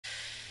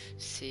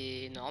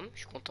C'est énorme, je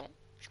suis content.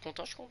 Je suis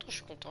content, je suis content, je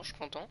suis content, je suis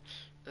content.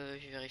 Je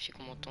vais vérifier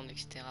qu'on m'entende,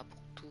 etc.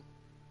 pour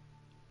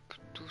que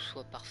tout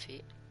soit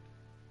parfait.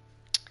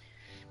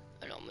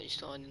 Alors, mon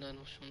histoire Dead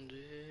Rédemption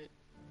 2.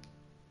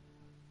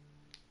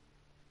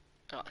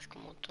 Alors, est-ce qu'on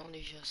m'entend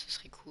déjà? Ça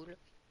serait cool.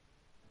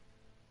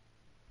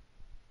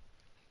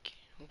 Ok,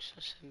 donc ça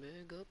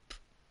bug, hop.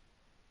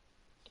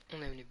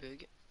 On aime les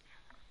bugs.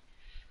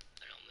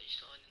 Alors, mon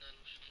histoire Dead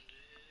Rédemption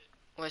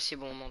 2. Ouais, c'est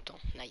bon, on m'entend.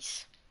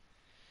 Nice.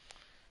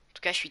 En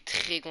tout cas, je suis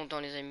très content,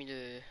 les amis,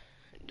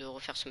 de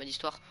refaire ce mode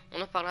histoire.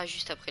 On en parlera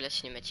juste après la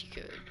cinématique,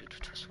 de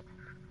toute façon.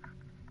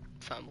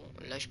 Enfin bon,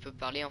 là je peux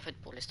parler en fait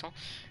pour l'instant.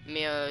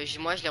 Mais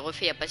moi je l'ai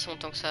refait il n'y a pas si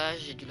longtemps que ça.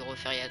 J'ai dû le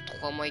refaire il y a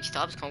 3 mois, etc.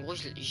 Parce qu'en gros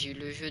j'ai eu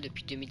le jeu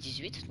depuis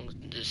 2018, donc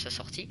de sa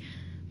sortie.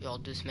 Genre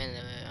 2 semaines,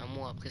 un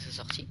mois après sa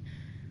sortie.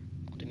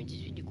 En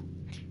 2018 du coup.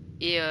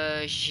 Et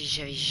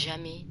j'avais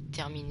jamais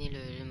terminé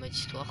le mode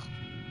histoire.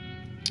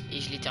 Et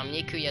je l'ai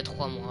terminé qu'il y a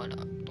 3 mois là.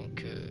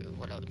 Donc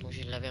voilà, donc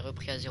je l'avais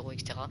repris à zéro,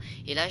 etc.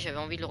 Et là j'avais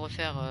envie de le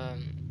refaire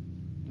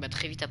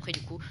très vite après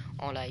du coup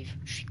en live.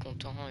 Je suis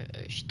content,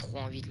 j'ai trop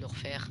envie de le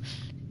refaire.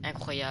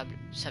 Incroyable.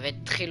 Ça va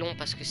être très long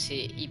parce que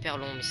c'est hyper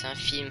long, mais c'est un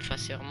film, enfin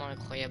c'est vraiment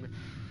incroyable.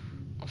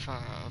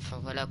 Enfin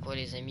voilà quoi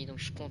les amis, donc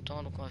je suis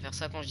content, donc on va faire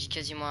ça. Quand je dis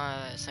quasiment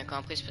 5 ans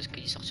après, c'est parce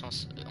qu'il est sorti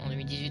en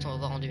 2018, on va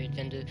voir en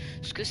 2022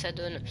 ce que ça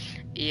donne.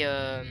 Et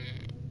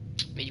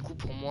mais du coup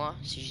pour moi,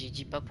 si j'ai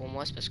dit pas pour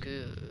moi, c'est parce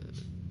que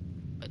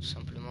tout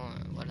simplement,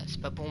 voilà,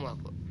 c'est pas pour moi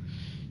quoi.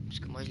 Parce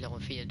que moi je l'ai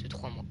refait il y a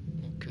 2-3 mois.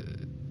 Donc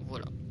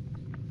voilà.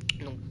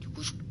 Donc du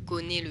coup je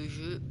connais le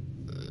jeu,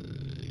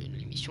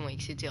 l'émission,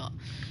 etc.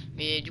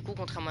 Mais du coup,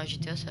 contrairement à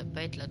GTA, ça va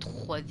pas être la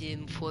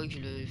troisième fois que je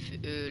le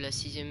fais, la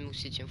sixième ou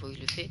septième fois que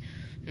je le fais.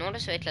 Non, là,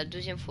 ça va être la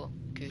deuxième fois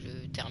que je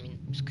le termine.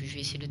 Parce que je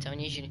vais essayer de le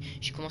terminer.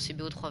 J'ai commencé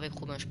BO3 avec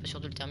Robin, je suis pas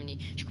sûr de le terminer.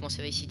 J'ai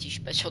commencé Vice City, je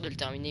suis pas sûr de le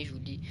terminer, je vous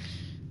le dis.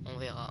 On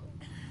verra.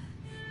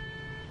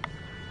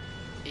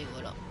 Et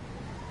voilà.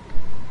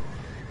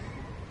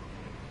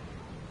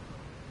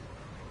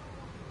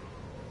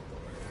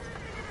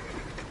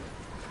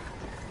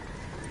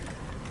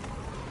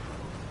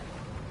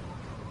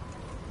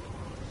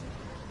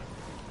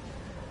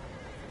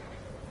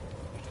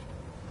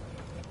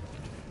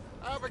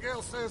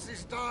 Abigail says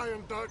he's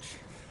dying, Dutch.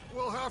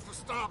 We'll have to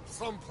stop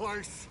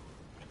someplace.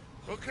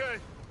 Okay.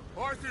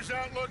 Arthur's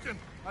out looking.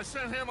 I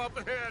sent him up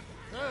ahead.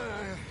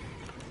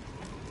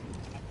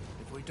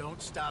 If we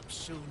don't stop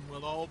soon,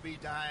 we'll all be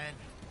dying.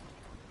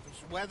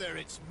 This weather,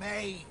 it's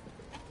May.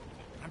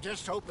 I'm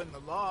just hoping the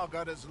law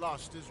got as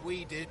lost as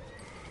we did.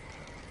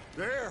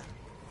 There.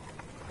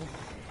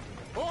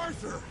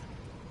 Arthur!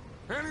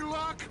 Any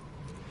luck?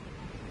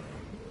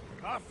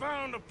 I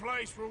found a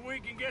place where we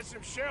can get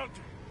some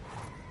shelter.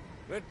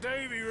 Let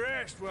Davy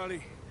rest while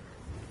he...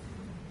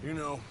 You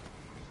know.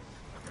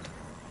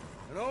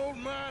 An old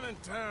mining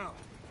town.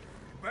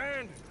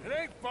 Abandoned. It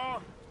ain't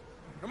far.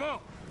 Come on.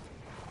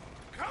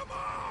 Come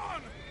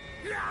on!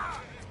 Yeah!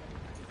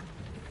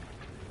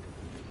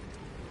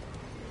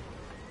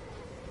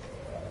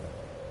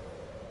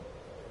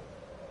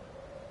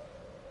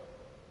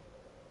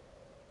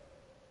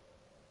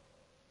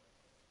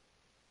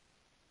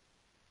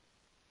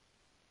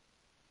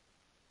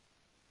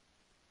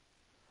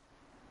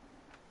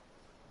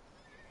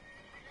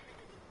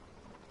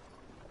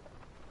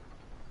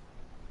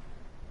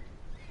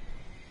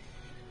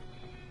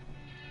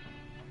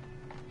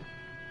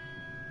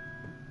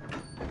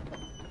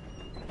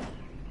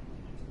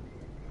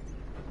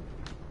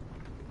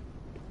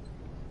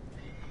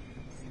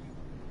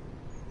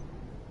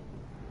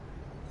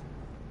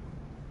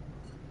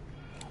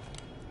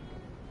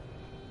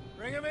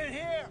 Bring him in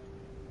here!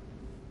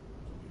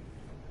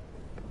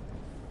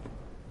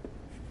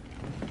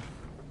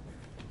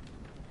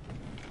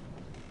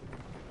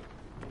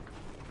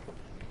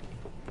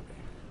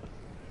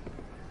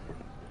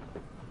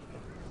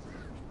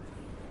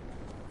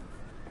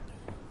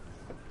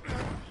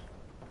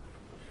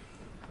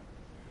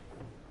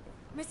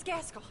 Miss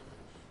Gaskell,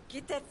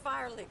 get that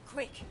fire lit,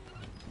 quick.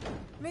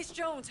 Miss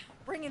Jones,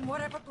 bring in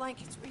whatever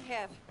blankets we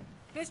have.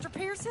 Mr.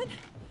 Pearson,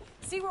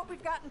 see what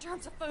we've got in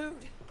terms of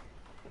food.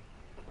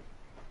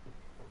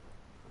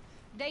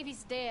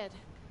 Davy's dead.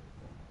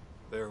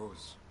 There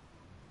was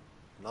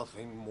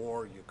nothing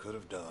more you could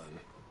have done.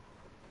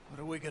 What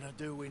are we gonna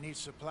do? We need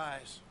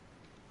supplies.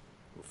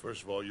 Well,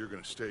 first of all, you're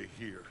gonna stay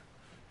here,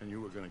 and you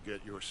were gonna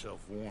get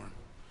yourself warm.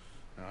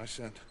 Now, I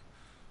sent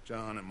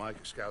John and Mike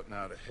scouting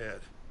out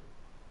ahead.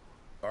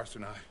 Arthur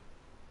and I,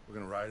 we're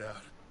gonna ride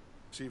out,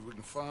 see if we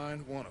can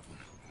find one of them.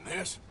 And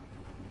this?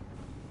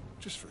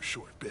 Just for a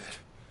short bit.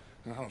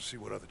 And I don't see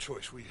what other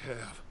choice we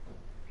have.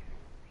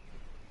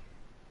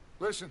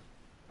 Listen.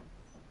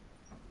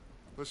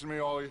 Listen to me,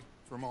 all of you,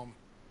 for a moment.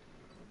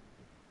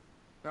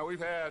 Now, we've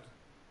had,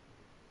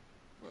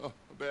 well,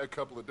 a bad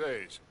couple of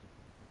days.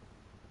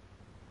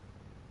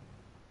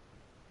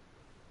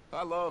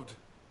 I loved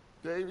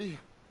Davy,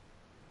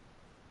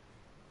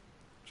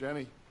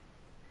 Jenny,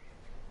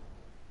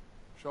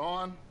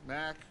 Sean,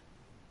 Mac.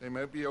 They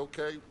may be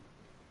okay.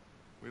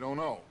 We don't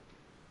know.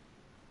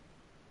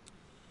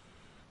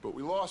 but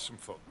we lost some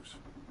folks.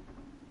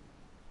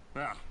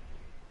 Now,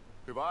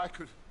 if I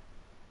could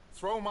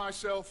throw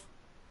myself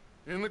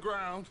in the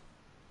ground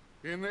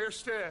in their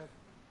stead,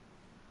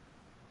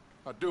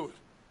 I'd do it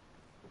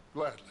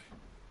gladly.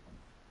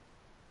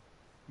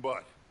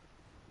 But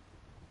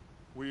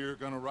we are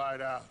gonna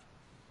ride out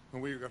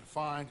and we are gonna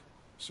find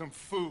some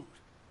food.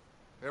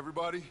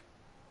 Everybody,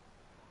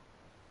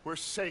 we're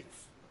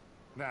safe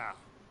now.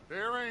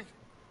 There ain't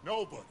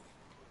nobody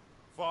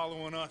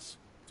following us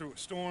through a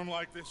storm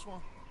like this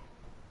one.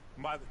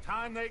 And by the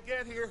time they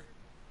get here,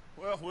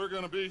 well, we're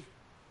gonna be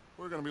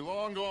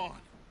long gone.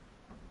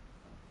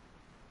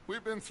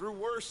 We've been through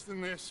worse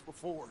than this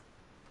before.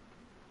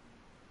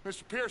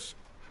 Mr. Pearson,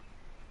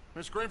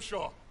 Miss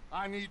Grimshaw,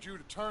 I need you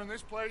to turn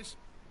this place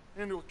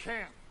into a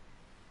camp.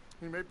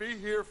 You may be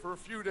here for a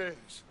few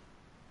days.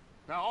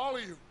 Now, all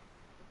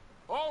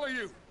of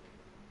you,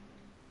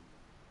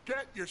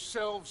 get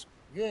yourselves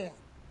warm.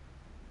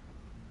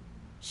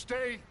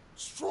 Stay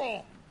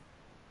strong.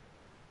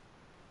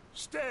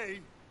 Stay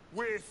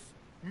with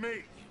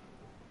me.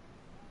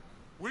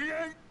 We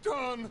ain't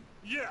done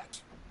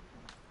yet.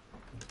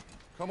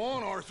 Come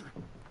on, Arthur.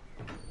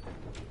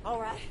 All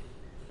right.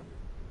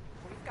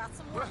 We've got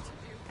some work to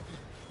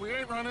do. We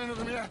ain't run into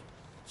them yet,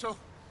 so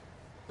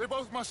they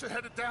both must have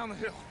headed down the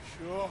hill.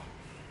 Sure.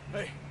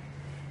 Hey,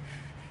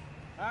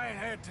 I ain't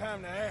had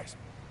time to ask.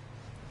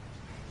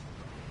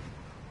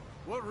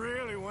 What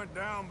really went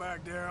down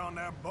back there on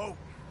that boat?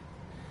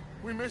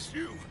 We missed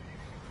you.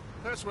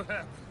 That's what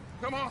happened.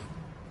 Come on.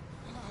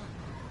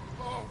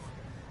 Oh.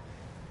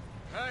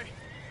 Hey,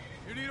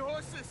 you need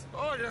horses?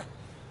 Oh, yeah.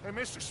 Hey,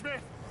 Mr.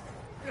 Smith,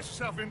 get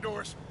yourself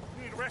indoors.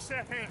 You need to rest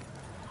that hand.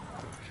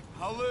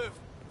 I'll live.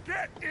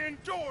 Get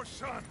indoors,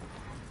 son.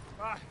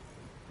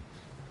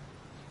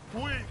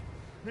 We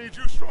need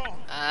you strong.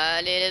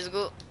 Allez, let's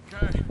go.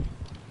 Okay.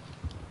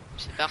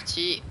 C'est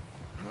parti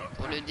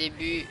pour le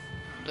début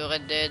de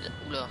Red Dead.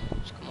 Oula,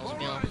 ça commence All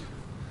bien. right.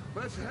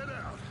 Let's head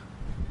out.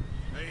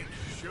 Ain't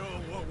sure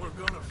what we're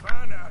gonna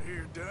find out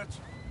here, Dutch.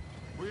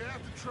 We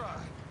have to try.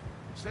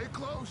 Stay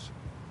close.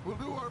 We'll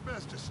do our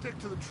best to stick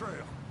to the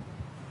trail.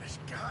 This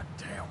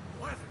goddamn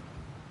weather.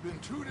 Been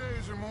 2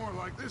 days or more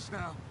like this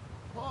now.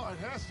 Oh,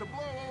 it has to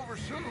blow over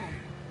soon.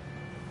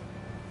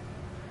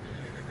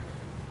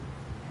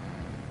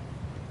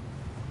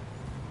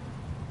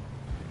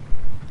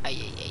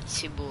 Aïe aïe aïe,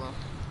 c'est beau, hein.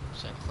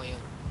 C'est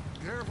incroyable.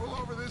 Careful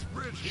over this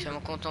bridge Je suis here.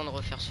 vraiment content de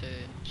refaire ce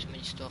mode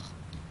histoire.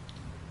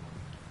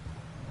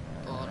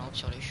 Pour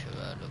ralentir les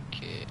chevals,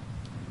 ok.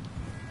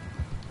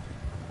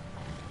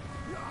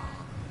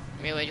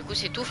 Mais ouais, du coup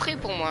c'est tout frais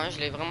pour moi, hein. Je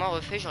l'ai vraiment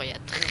refait genre il y a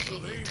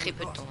très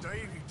peu de temps.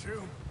 Davy,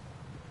 too.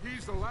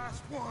 He's the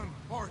last one,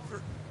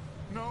 Arthur.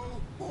 No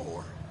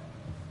more.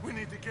 We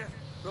need to get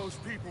those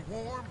people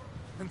warm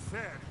and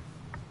fed.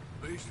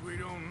 At least we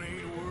don't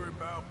need to worry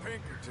about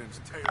Pinkertons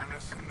tailing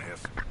us in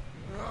this.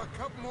 A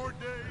couple more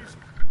days,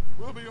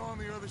 we'll be on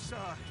the other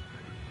side.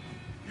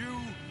 You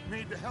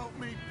need to help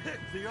me pick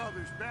the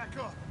others back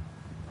up.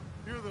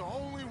 You're the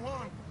only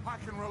one I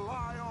can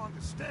rely on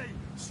to stay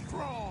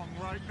strong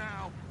right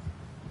now.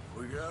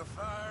 We got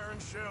fire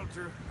and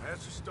shelter.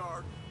 That's a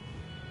start.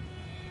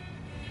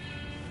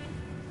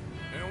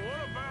 And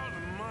what about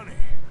the money?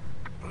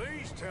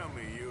 Please tell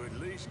me you at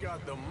least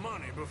got the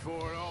money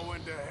before it all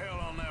went to hell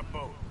on that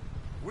boat.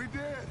 We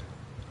did.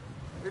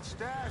 It's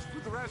stashed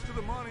with the rest of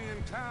the money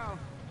in town.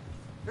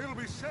 It'll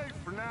be safe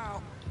for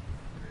now.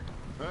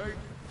 Hey,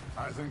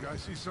 I think I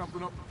see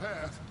something up the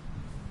path.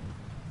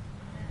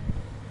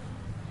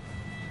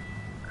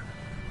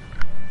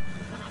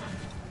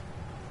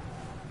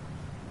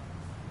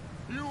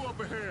 You up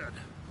ahead.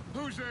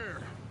 Who's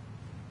there?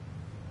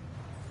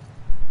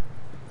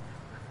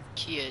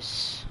 Qui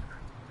est-ce?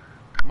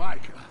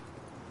 Micah.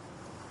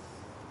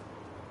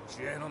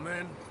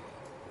 Gentlemen,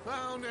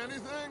 Found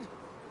anything?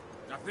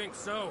 I think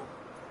so.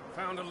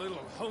 Found a little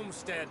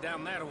homestead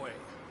down that way.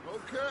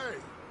 Okay.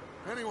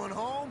 Anyone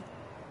home?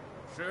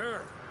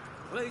 Sure.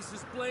 Place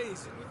is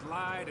blazing with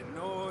light and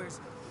noise.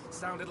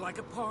 Sounded like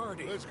a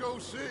party. Let's go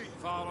see.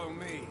 Follow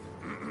me.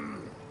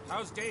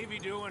 How's Davy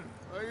doing?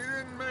 He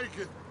didn't make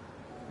it.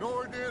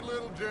 Nor did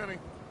little Jenny.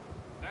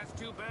 That's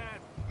too bad.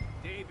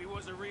 Davy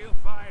was a real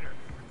fighter.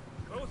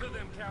 Both of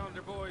them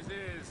calendar boys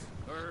is.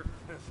 Or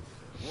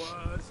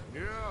was.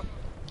 Yeah,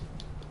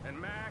 And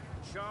Mac,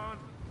 Sean,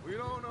 we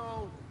don't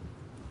know.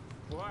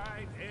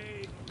 quite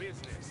a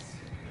business.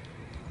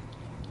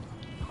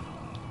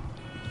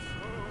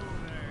 So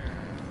there.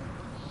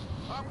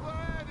 I'm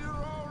glad you're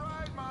all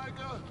right,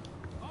 Micah.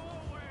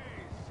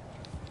 Always.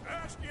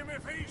 ask him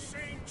if he's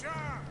seen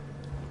John.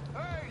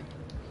 Hey,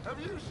 have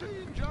you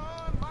seen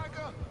John,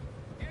 Micah?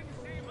 Didn't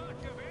see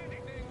much of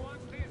anything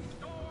once this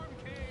storm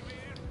came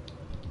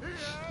in. He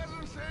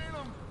hasn't seen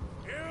him.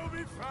 He'll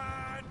be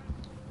fine.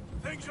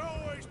 Things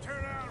always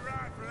turn out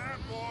right for that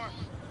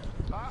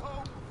boy. I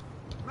hope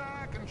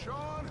Mac and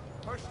Sean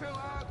are still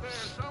out there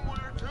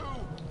somewhere,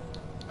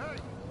 too. Hey,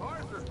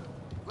 Arthur,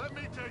 let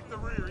me take the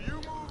rear. You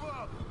move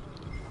up.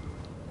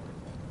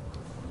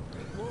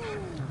 Whoa.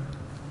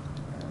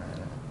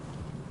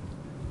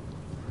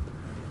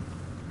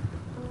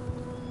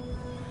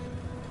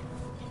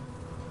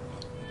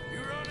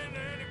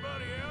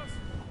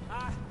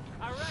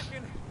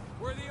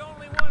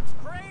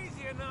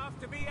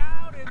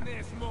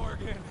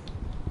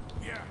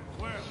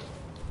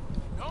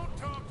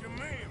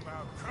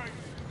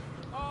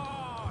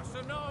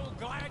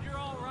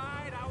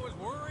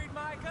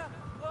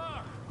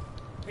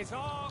 It's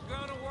all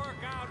gonna work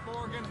out,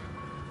 Morgan.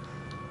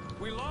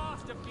 We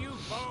lost a few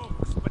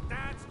folks, but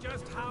that's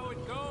just how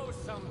it goes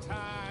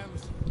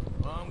sometimes.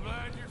 Well, I'm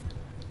glad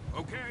you're...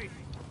 Okay,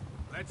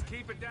 let's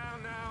keep it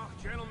down now,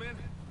 gentlemen.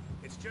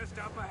 It's just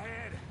up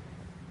ahead.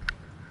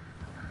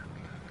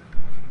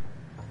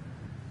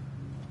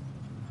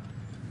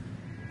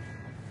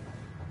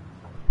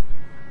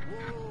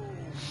 Whoa.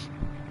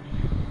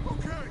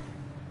 Okay.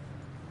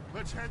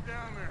 Let's head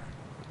down there.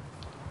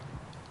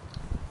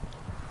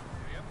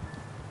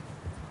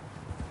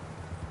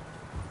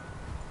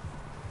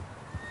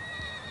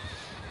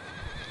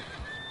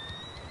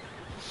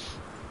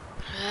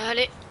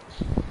 Allez.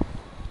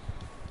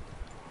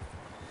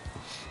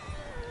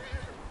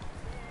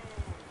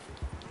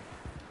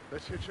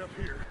 Let's hitch up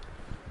here.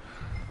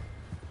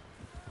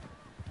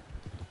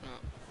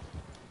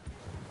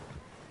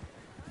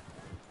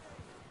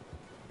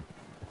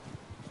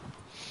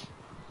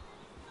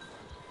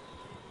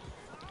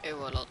 Et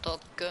voilà,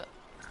 toc.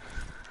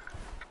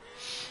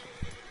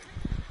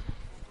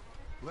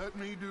 Let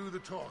me do the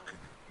talking.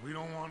 We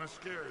don't want to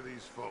scare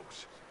these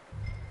folks.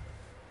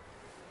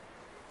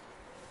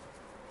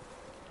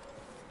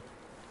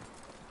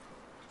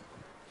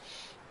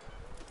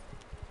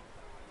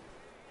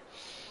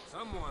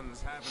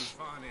 Someone's having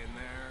fun in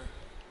there.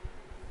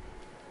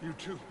 You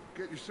two,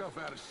 get yourself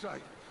out of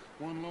sight.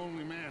 One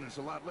lonely man is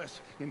a lot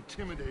less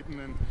intimidating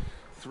than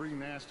three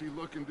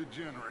nasty-looking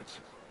degenerates.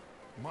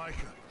 Micah,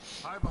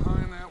 hide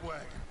behind that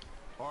wagon.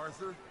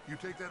 Arthur, you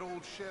take that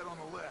old shed on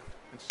the left.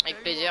 And stay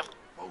Avec plaisir.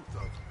 low, both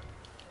of them.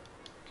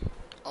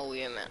 Oh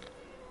yeah, man.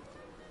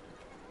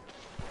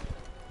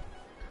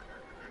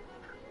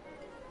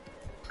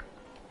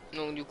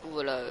 Donc du coup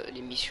voilà,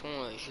 les missions,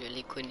 je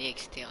les connais,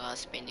 etc.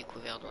 C'est pas une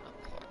découverte, voilà,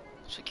 pour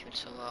ceux qui veulent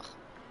savoir.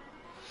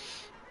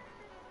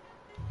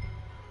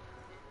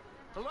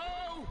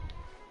 Hello?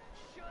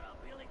 Shut up,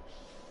 Billy.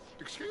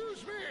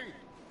 Excuse me.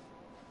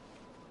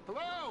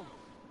 Hello?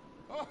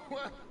 Oh,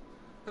 well,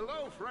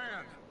 hello,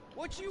 friend.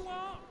 What you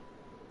want?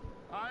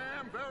 I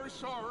am very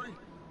sorry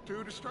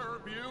to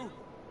disturb you.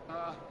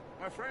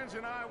 My friends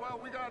and I, well,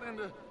 we got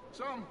into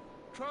some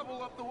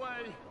trouble up the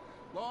way,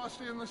 lost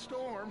in the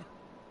storm.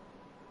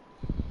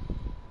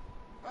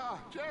 Ah,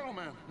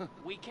 gentlemen.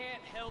 We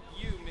can't help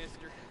you,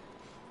 mister.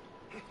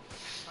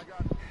 I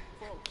got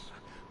folks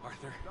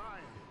Arthur,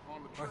 dying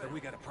on the trail. Arthur, we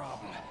got a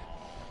problem.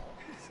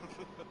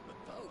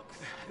 Folks,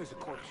 there's a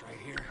corpse right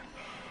here.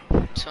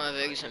 Ils sont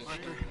aveugles, ça me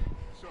fait.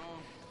 Some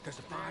There's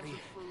a body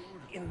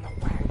food. in the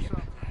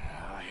wagon.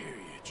 I hear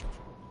you.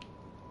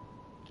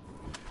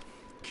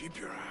 Keep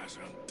your eyes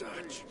on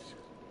Dutch.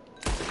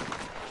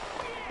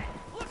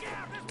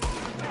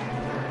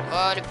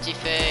 Oh, le petit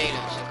fail,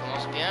 ça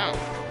commence bien.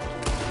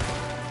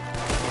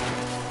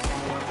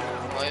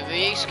 Ouais,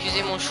 veuillez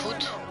excuser mon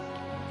shoot.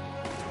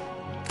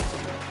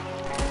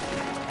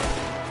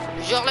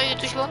 Genre là, il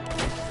touche pas.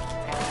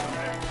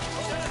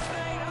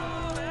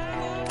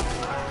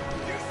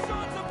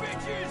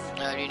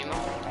 Ah, lui, il est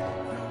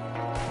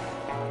mort.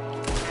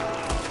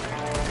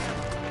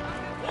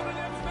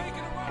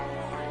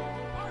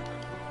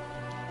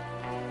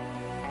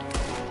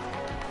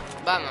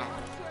 Bam.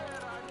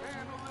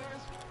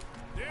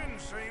 Didn't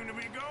seem to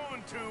be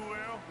going too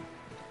well.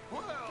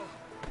 Well,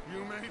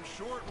 you made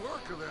short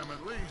work of them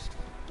at least.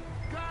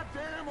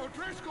 Goddamn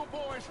O'Driscoll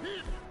boys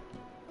hit.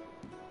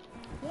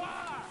 Why?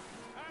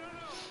 I don't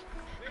know.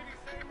 Maybe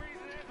same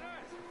reason as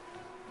us.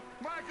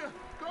 Micah,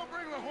 go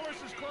bring the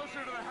horses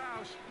closer to the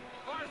house.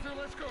 Arthur,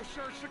 let's go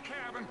search the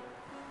cabin.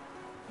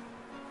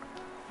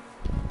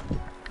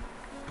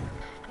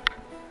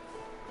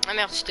 Ah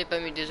merde, je t'ai pas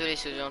mis, désolé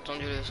si vous avez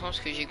entendu le son, parce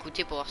que j'ai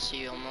écouté pour voir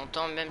si on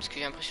m'entend, même parce que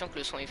j'ai l'impression que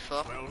le son est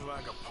fort. Smells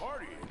like a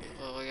party in here.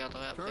 Je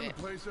regarderai Turn après. the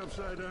place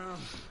upside down.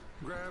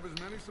 Grab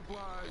as many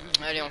supplies as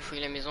you Allez, on can. fouille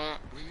la maison.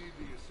 We need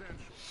the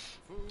essentials.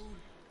 Food,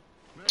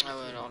 Ah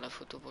ouais, medicine. alors la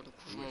photo pour le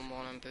coup, je m'en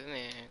branle un peu,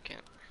 mais ok.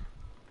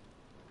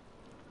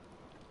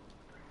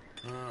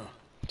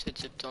 7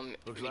 septembre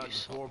Looks like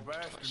the poor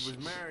bastard was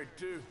 1886. married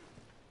too.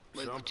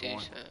 Bon Some écoutez,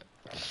 point.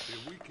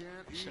 If we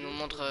can't ça eat nous it,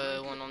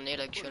 montre où on en est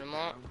là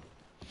actuellement.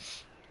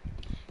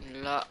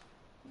 Là,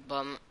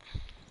 bam.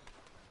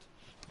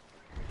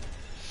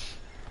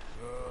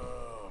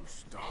 I'm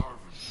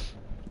starving.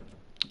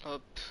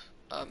 Hop.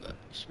 Ah bah, you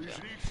super.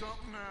 should eat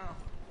something now.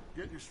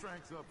 Get your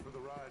strength up for the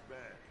ride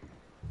back.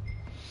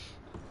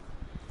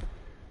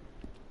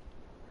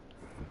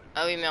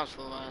 Ah oui, merde,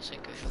 faut voir un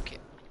sac que je ok.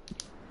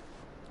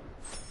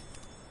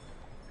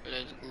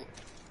 Let's go.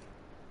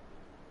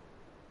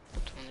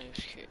 Attendez,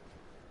 parce que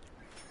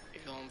je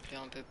vais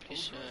remplir un peu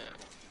plus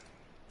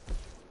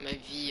ma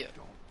vie.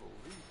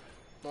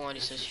 Bon,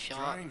 allez, ça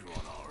suffira. Strange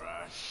one, all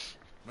right.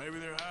 Maybe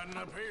they're hiding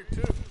up here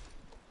too.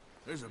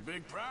 There's a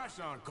big price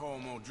on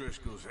Colm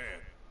O'Driscoll's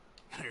head.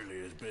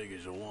 Nearly as big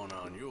as the one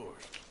on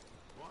yours.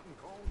 Wanting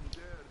Colm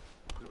dead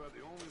is about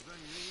the only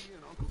thing me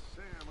and Uncle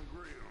Sam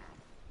agree on.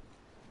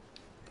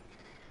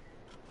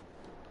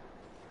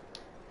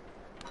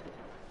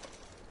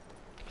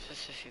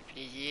 Ça fait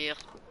plaisir.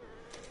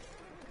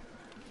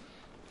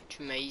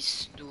 Du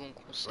maïs, d'où on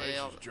Place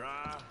conserve. is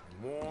dry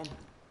and warm.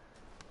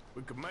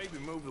 We could maybe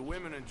move the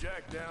women and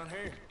Jack down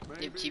here.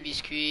 Des petits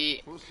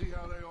biscuits. We'll see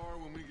how they are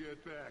when we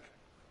get back.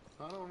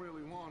 I don't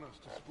really want us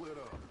to split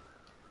up.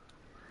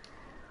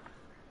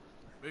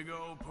 Big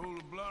old pool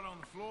of blood on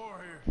the floor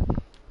here.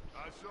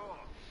 I saw.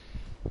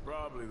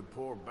 Probably the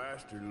poor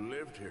bastard who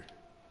lived here.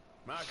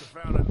 Micah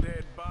found a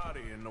dead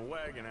body in the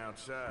wagon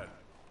outside.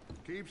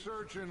 Keep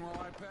searching while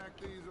I pack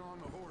these on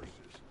the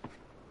horses.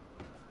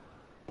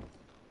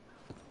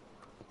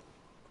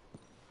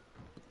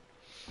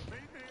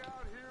 Meet me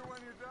out here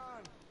when you're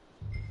done.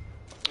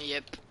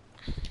 Yep.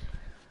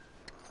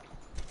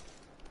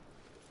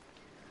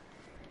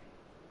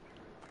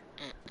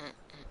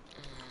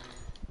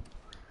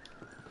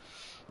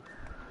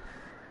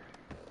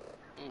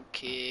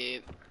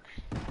 Ok.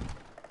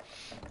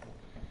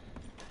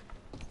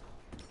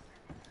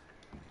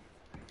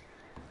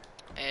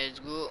 Let's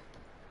go.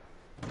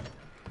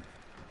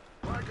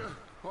 Micah,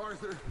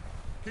 Arthur,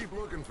 keep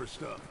looking for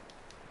stuff.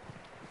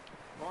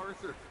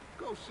 Arthur,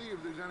 go see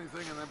if there's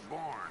anything in that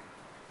barn.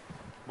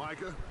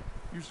 Micah,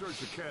 you search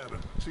the cabin,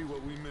 see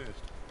what we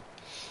missed.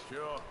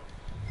 Sure.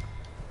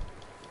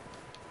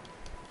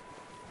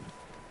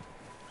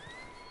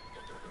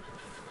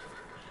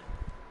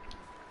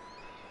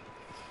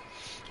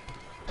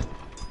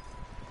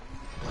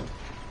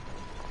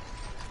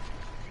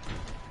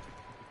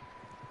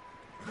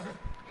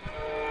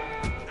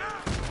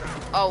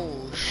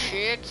 Oh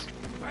shit.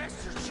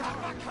 Bastard shot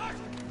my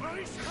cousin.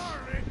 Bloody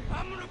Scarlet.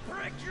 I'm gonna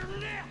break your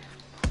neck.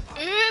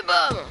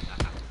 Bam.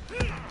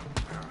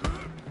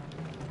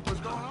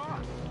 What's going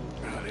on?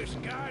 This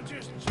guy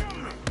just jumped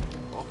me.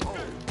 Oh,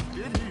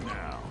 did he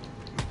now?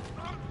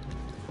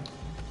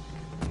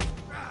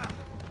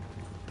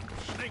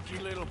 Sneaky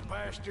little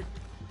bastard.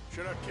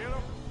 Should I kill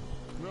him?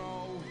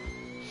 No.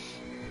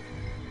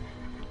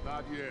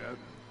 Not yet.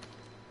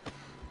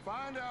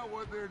 Find out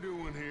what they're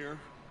doing here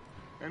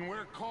and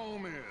where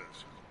Colm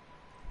is.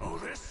 Oh,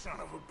 this son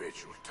of a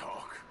bitch will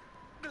talk.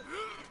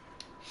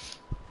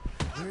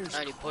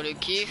 Allez, pour le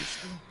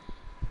kiff.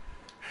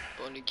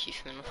 Pour le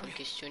kiff, maintenant faut le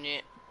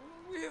questionner.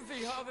 With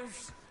the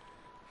others.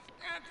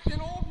 At an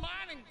old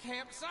mining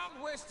camp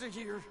southwest of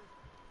here.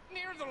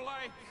 Near the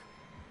lake.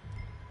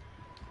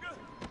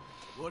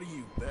 What are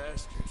you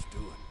bastards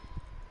doing?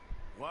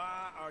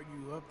 Why are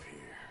you up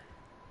here?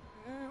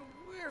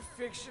 We're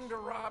fixing to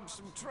rob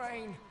some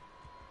train.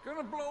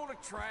 Gonna blow the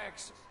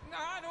tracks.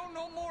 I don't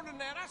know more than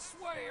that, I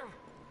swear.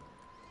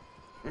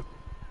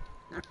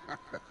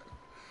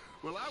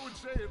 Well, I would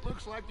say it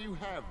looks like you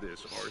have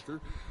this, Arthur.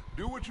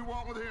 Do what you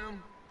want with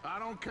him. I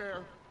don't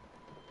care.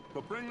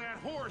 But bring that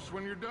horse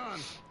when you're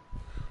done.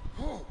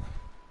 Oh.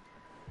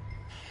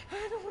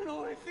 I don't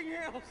know anything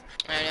else.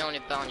 Allez, on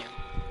l'épargne.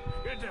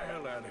 Get the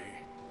hell out of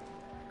here.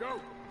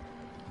 Go.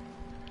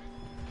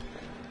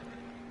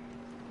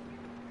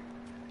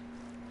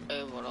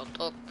 Et voilà,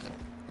 toc.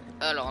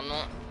 Alors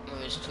non,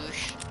 mauvaise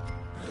touche.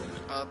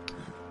 Hop.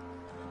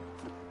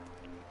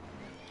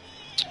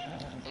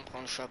 On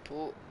prend le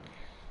chapeau.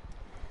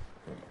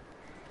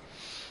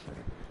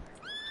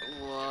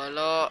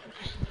 Voilà.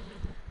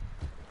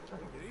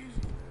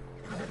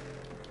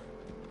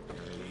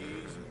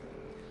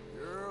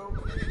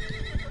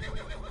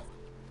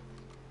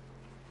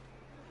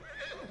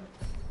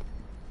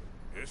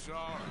 It's all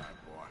right,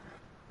 boy.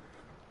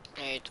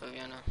 Allez, toi,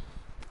 viens là.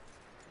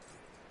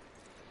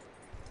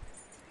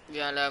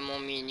 Viens là, mon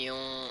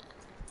mignon.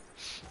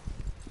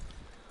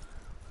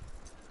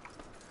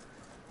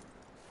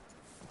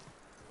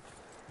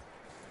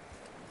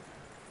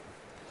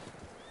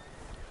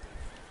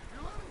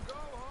 You let him go,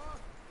 huh?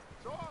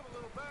 So I'm a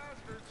little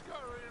bastard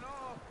scurrying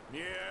off.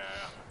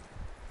 Yeah.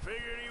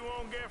 Figured he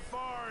won't get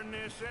far in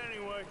this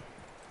anyway.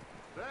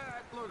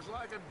 That looks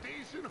like a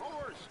decent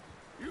horse.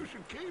 You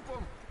should keep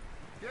him.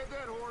 Get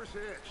that horse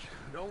hitched.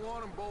 Don't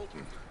want him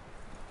bolting.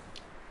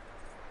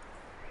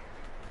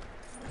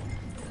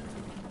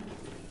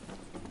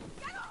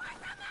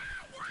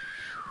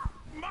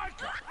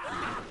 Micah!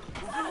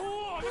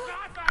 Oh, the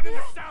guy found in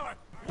the cellar.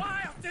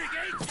 Wild thing,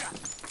 ain't ya?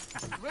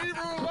 Leave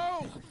her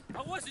alone.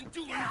 I wasn't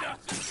doing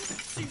nothing.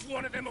 She's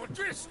one of them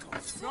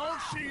O'Driscolls. No,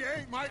 she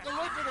ain't, Michael.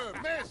 Look at her.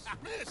 Miss.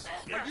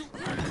 Are you...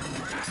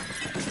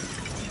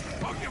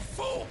 Oh, you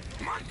fool!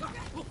 Michael!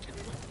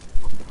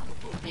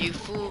 Il est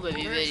fou,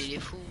 Babybel, il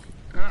est fou.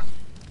 Now,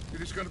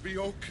 it is gonna be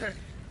okay.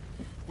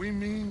 We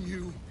mean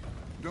you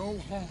no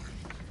harm.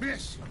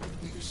 Miss.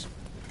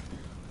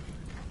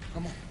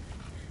 Come on.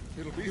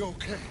 It'll be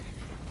okay.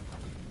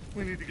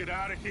 We need to get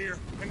out of here,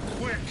 and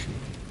quick.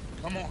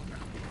 Come on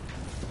now.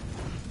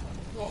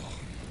 Oh.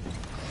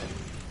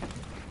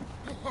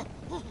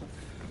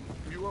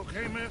 You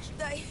okay, miss?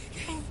 They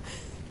came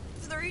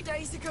 3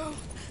 days ago.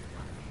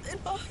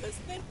 And my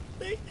husband,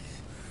 they...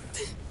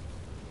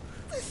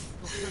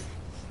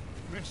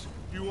 Miss,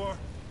 you are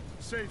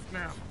safe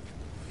now.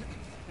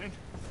 And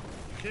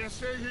you can't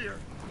stay here.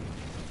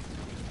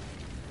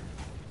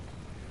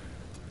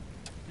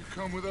 You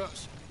come with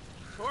us.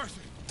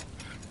 Arthur.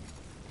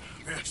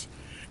 Miss,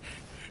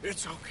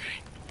 it's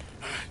okay.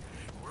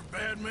 We're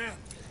bad men.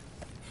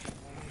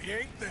 We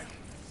ain't them.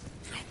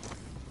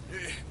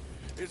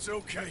 It's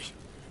okay.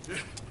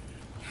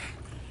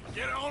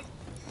 Get on.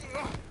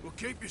 We'll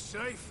keep you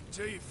safe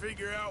until you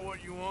figure out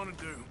what you want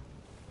to do.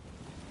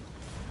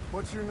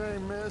 What's your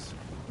name, miss?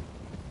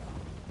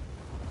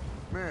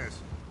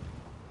 Miss.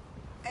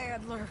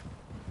 Adler.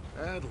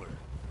 Adler.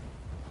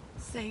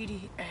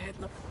 Sadie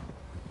Adler.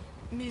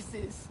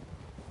 Mrs.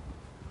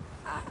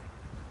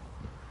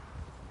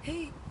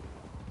 He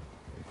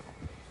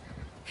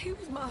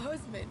was my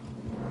husband.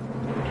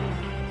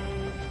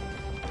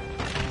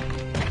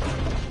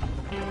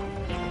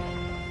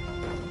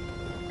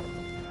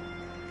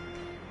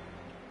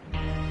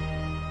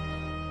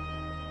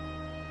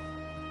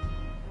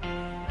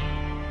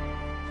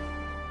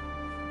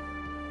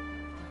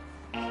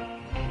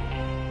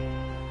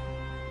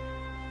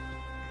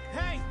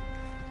 Hey!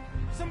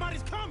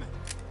 Somebody's coming!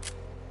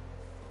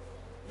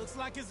 Looks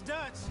like it's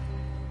Dutch.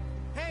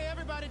 Hey,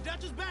 everybody,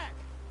 Dutch is back!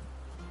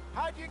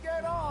 How'd you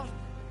get on?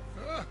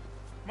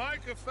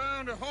 Micah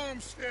found a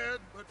homestead,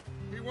 but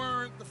he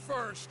weren't the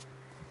first.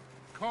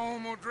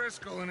 Colm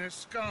O'Driscoll and his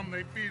scum,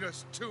 they beat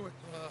us to it.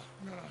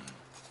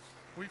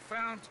 We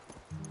found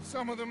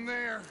some of them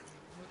there,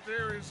 but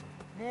there is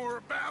more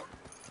about,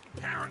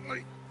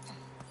 apparently.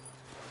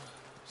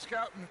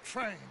 Scouting the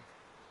train.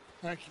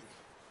 Thank you.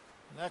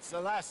 That's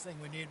the last thing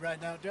we need right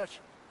now, Dutch.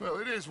 Well,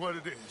 it is what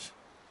it is.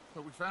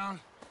 But we found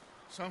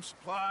some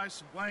supplies,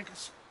 some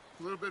blankets,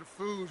 a little bit of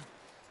food,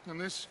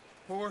 and this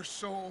poor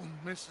soul,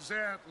 Mrs.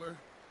 Adler,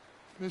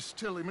 Miss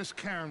Tilly, Miss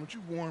Karen, would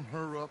you warm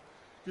her up?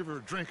 Give her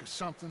a drink or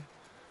something?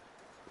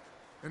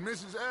 And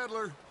Mrs.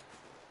 Adler,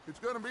 it's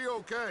gonna be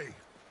okay.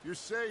 You're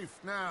safe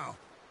now.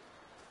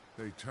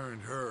 They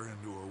turned her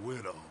into a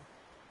widow.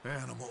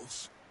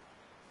 Animals.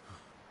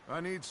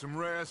 I need some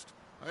rest.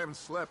 I haven't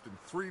slept in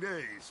 3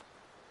 days.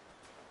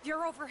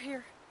 You're over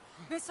here.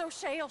 Miss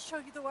O'Shea will show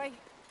you the way.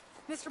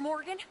 Mr.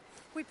 Morgan,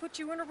 we put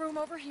you in a room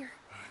over here.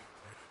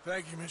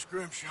 Thank you, Miss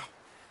Grimshaw.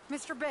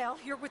 Mr. Bell,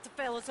 you're with the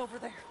fellas over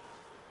there.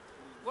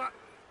 What?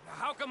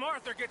 How come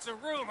Arthur gets a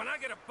room and I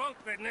get a bunk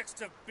bed next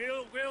to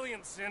Bill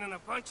Williamson and a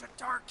bunch of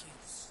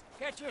darkies?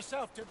 Get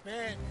yourself to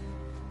bed.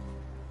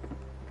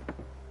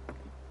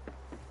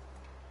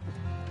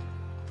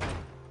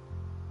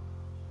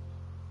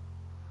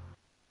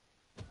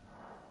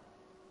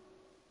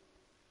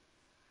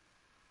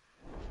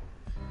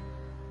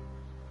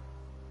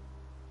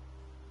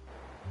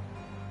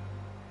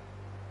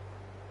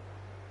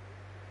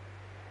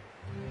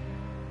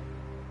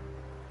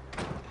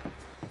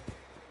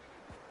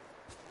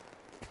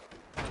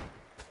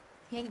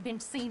 He ain't been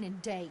seen in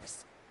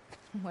days.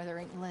 Weather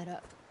ain't let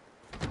up.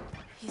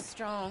 He's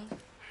strong,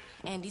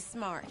 and he's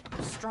smart.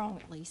 Strong,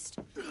 at least.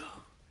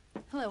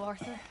 Hello,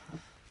 Arthur.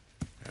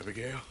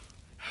 Abigail?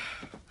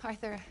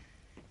 Arthur,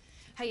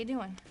 how you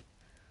doing?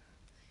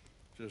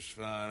 Just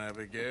fine,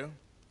 Abigail.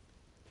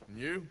 And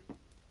you?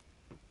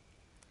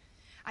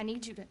 I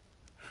need you to...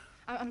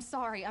 I'm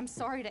sorry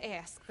to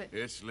ask, but...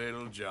 It's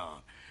little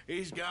John.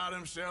 He's got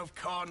himself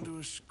caught into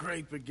a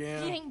scrape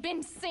again. He ain't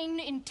been seen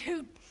in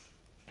 2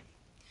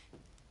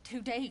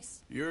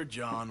 days. Your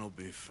John will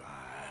be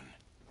fine.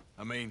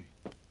 I mean,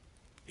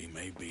 he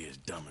may be as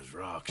dumb as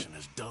rocks and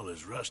as dull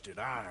as rusted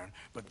iron,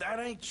 but that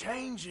ain't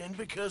changing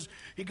because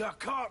he got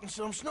caught in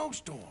some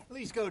snowstorm.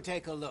 Please go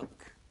take a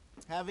look.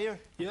 Javier?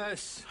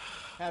 Yes.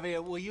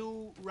 Javier, will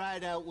you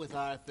ride out with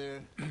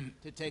Arthur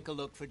to take a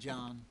look for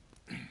John?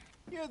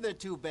 You're the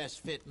 2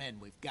 best fit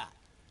men we've got.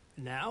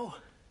 Now?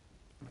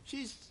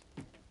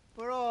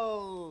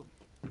 We're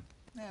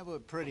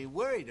pretty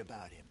worried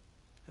about him.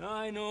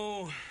 I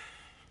know.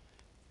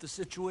 The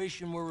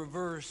situation were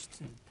reversed,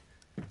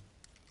 and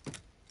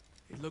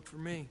he'd look for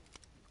me.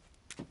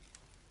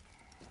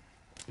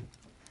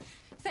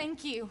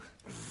 Thank you.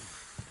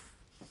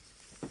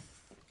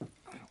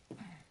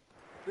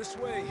 This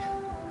way.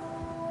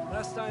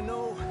 Last I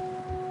know,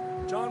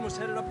 John was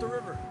headed up the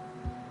river.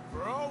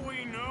 For all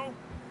we know,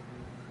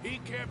 he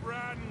kept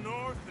riding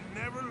north and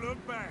never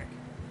looked back.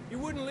 He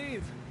wouldn't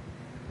leave.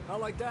 Not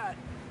like that.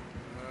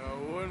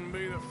 Wouldn't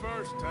be the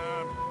first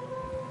time.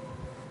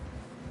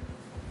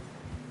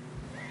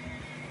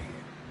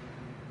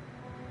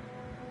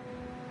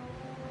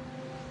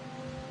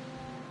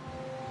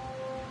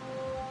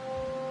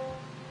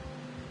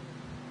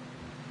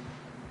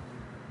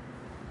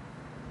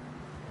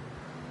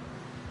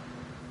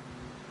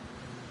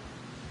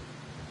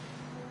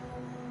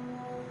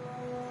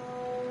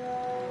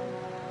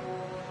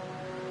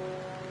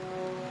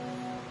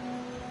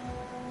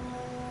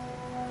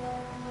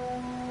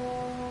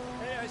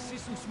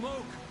 Some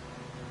smoke.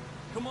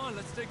 Come on,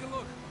 let's take a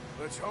look.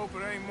 Let's hope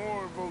it ain't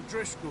more of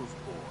O'Driscoll's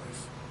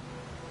boys.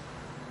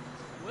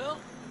 Well,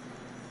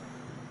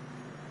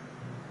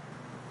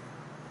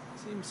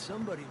 seems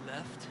somebody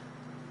left.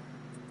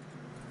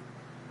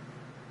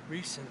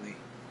 Recently.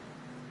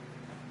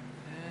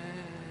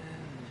 And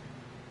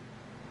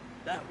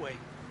that way.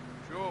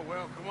 Sure,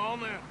 well, come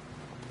on now.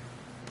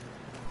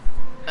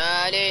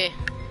 Allez.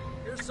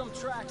 Here's some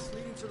tracks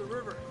leading to the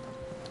river.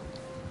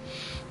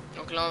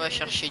 Donc là on va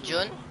chercher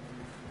John.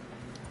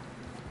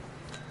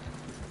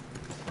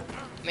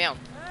 Merde.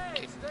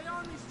 Hey, stay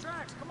on these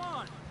tracks, come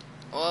on.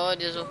 Oh,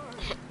 désolé.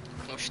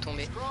 Quand je suis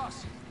tombé.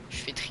 Je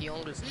fais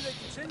triangle.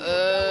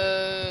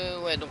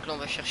 Ouais, donc là on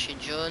va chercher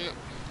John.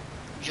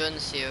 John,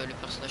 c'est le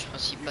personnage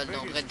principal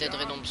dans Red Dead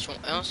Redemption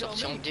 1,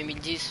 sorti en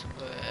 2010.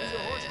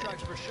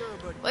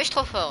 Ouais, je suis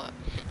trop fort.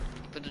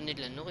 On peut donner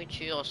de la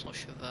nourriture à son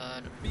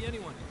cheval.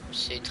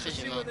 C'est très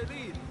humain.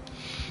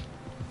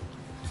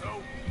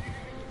 So,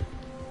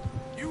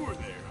 you were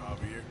there,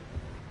 Javier.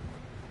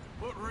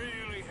 What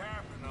really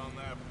happened on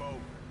that boat?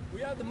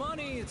 We had the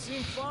money, it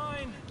seemed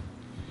fine.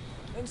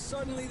 Then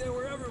suddenly they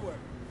were everywhere.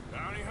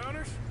 Bounty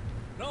hunters?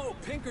 No,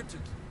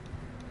 Pinkertons.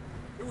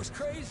 It was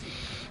crazy.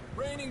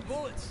 Raining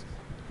bullets.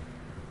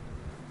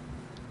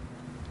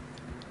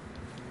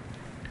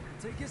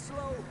 Take it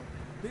slow.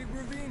 Big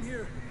ravine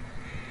here.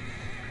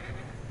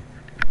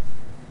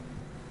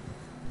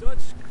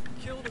 Dutch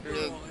killed a Le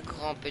girl in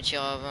grand petit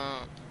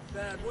ravin. a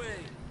bad way.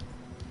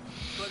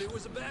 But it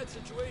was a bad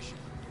situation.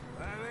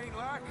 That ain't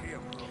like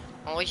him.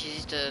 En vrai,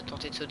 j'hésite à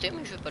tenter de sauter,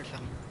 mais je veux pas le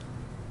faire.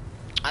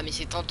 Ah, mais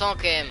c'est tentant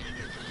quand même.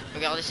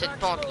 Regardez cette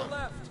pente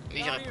là. Mais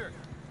j'irai pas.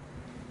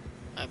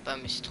 J'irai pas,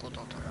 mais c'est trop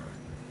tentant.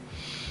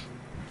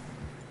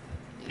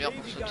 L'heure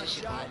pour sauter,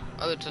 c'est comment?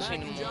 Ah, de toute façon,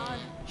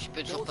 je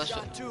peux toujours pas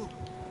sauter.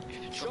 Je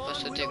peux toujours pas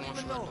sauter avec mon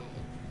cheval.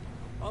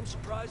 I'm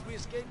surprised we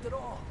escaped at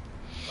all.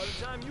 By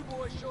the time you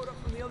boys showed up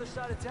from the other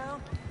side of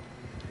town,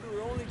 we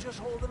were only just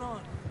holding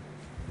on.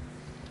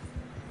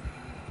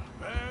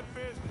 Bad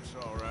business,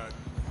 all right.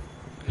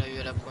 On a eu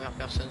à la première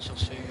personne sur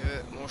ce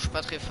jeu. Bon, je suis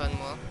pas très fan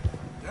moi.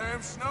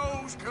 Damn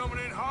snow's coming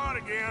in hard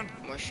again.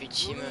 Moi, je suis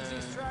team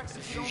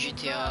vu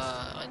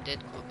GTA Red Dead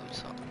quoi, comme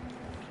ça.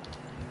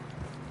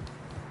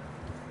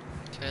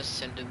 Celle-là,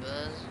 c'est celle de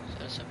base.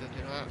 Celle-là, c'est un peu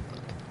plus loin. Hop.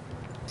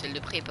 Celle de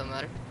près est pas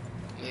mal,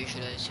 mais je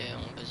l'ai laissé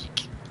en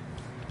basique.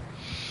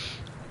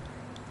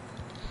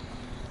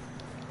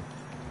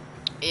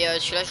 Et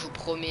celui-là, je vous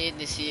promets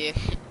d'essayer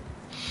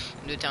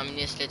de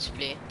terminer ce let's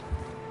play.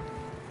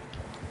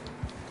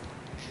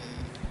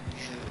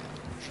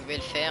 Je vais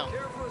le faire.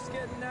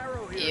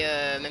 Et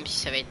même si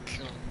ça va être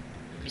long.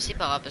 Mais c'est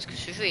pas grave parce que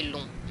ce jeu est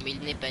long, mais il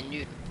n'est pas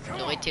nul.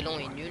 Il aurait été long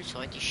et nul, ça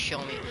aurait été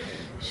chiant, mais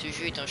ce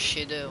jeu est un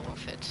chef-d'œuvre en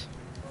fait.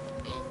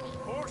 Donc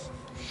bon,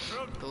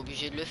 pas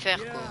obligé de le faire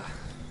quoi.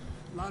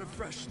 A lot of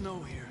fresh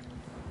snow here.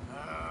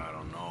 I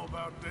don't know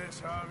about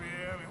this,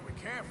 Javier. I mean, we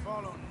can't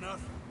follow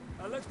nothing.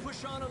 Let's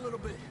push on a little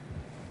bit.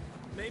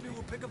 Maybe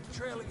we'll pick up the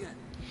trail again.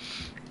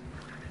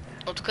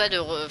 En tout cas, de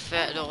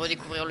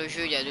redécouvrir le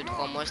jeu il y a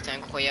 2-3 mois, c'était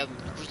incroyable.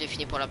 Du coup, je l'ai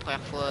fini pour la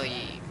première fois et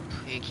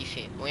j'ai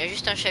kiffé. Bon, il y a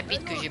juste un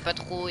chapitre que j'ai pas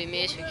trop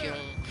aimé, ceux qui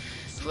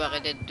ont joué à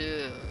Red Dead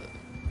 2.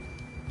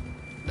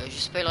 Bah, je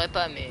spoilerai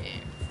pas, mais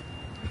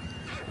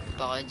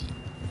paradis.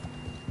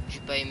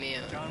 J'ai pas aimé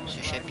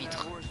ce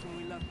chapitre.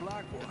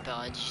 Le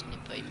paradis, je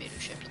n'ai pas aimé le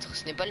chapitre.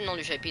 Ce n'est pas le nom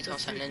du chapitre, hein,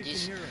 c'est un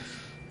indice.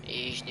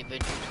 Et je n'ai pas du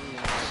tout aimé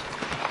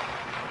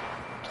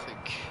ce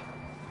truc.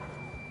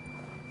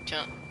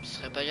 Tiens, ce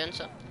serait pas John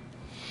ça?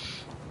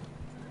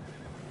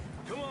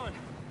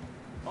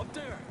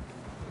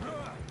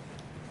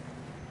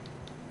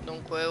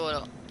 Donc ouais,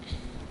 voilà.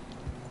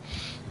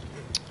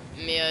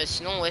 Mais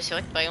sinon, ouais, c'est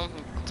vrai que par exemple,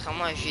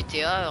 contrairement à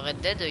GTA, Red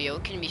Dead, il n'y a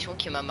aucune mission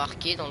qui m'a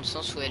marqué dans le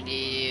sens où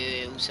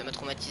où ça m'a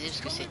traumatisé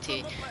parce que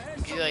c'était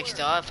dur,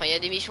 etc. Enfin, il y a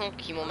des missions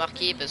qui m'ont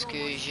marqué parce que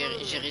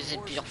j'ai reset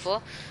plusieurs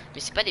fois,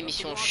 mais c'est pas des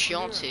missions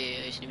chiantes,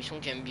 c'est des missions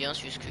que j'aime bien,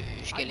 c'est juste que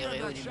je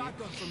galérais au début.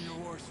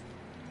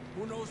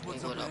 Donc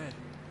voilà.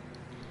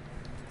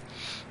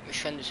 Mais je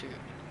suis fan de ce jeu.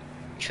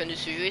 Je suis fan de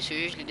ce jeu et ce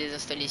jeu je l'ai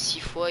désinstallé 6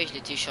 fois et je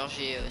l'ai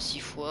téléchargé 6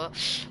 fois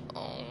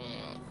en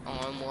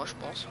un mois je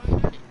pense.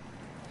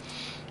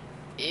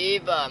 Et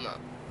bam.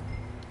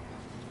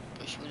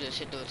 Je vous laisse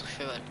de votre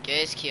cheval.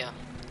 Qu'est-ce qu'il y a?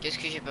 Qu'est-ce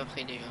que j'ai pas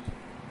pris déjà?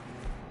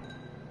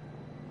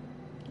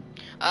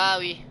 Ah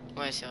oui,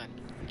 ouais c'est vrai.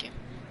 Ok.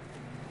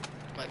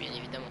 Ouais bien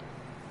évidemment.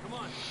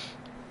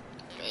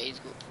 Allez,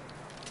 let's go.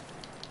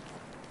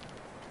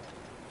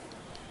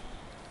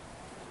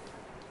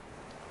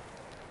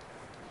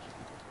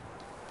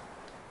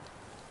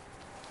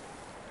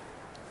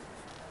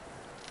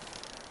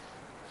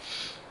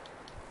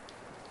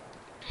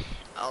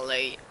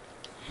 Allez.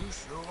 You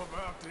sure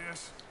about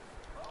this?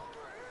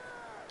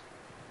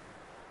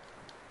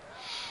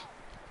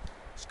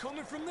 It's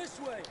coming from this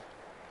way.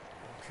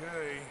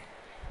 Okay.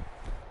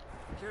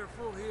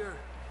 Careful here.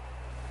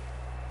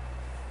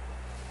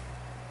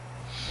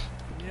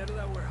 Yeah,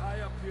 that we're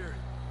high up here.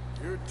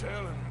 You're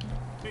telling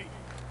me.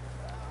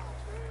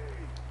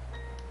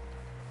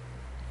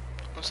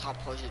 On se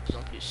rapproche de plus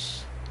en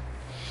plus.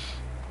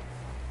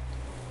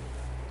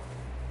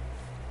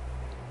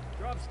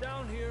 Drops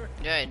down here.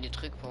 Là, il y a des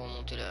trucs pour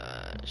remonter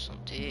la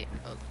santé.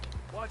 Hop.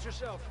 Watch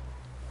yourself.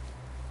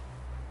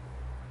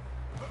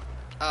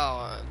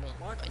 Alors,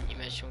 bon,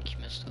 animation qui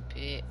m'a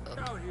stoppé. Hop.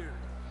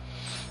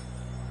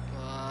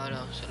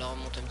 Voilà, ça la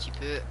remonte un petit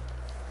peu.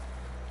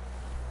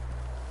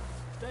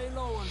 Stay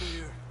low under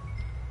here.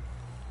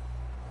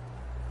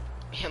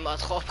 Il m'a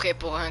trop prêt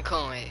pour un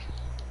camp, eh.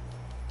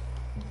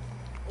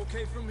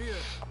 Okay, from here.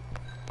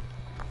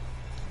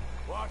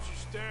 Watch your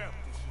step.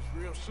 This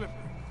is real slippery.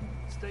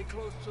 Stay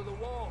close to the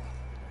wall.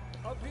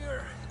 Up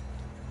here.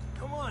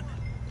 come on.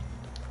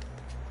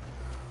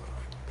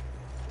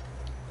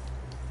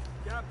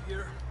 Gap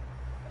here.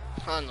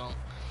 Ah non,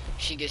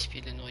 j'ai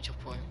gaspillé de la nourriture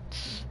pour rien.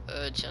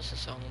 Tiens, ça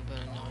sert à mon bon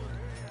honneur.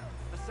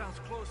 That sounds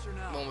closer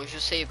now. Bon, bah, je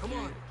savais plus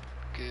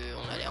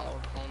qu'on allait en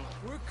reprendre.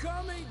 We're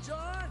coming,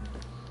 John.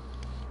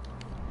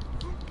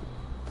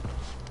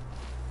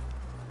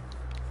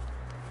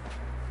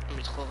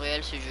 Mais trop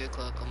réel ce jeu,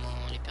 quoi. Comment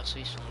les persos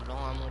ils sont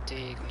lents à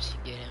monter, comme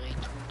s'ils galéraient et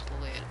tout, trop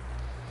réel.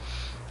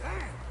 Damn,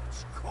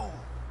 it's cold.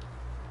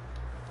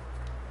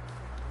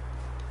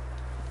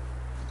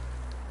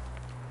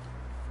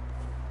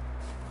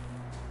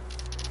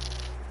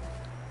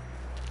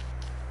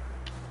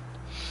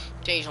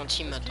 Tiens, il est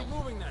gentil, Let's maintenant. keep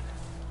moving then.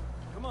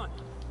 Come on.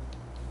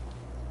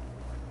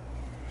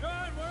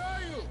 John, where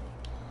are you?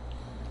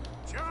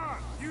 John,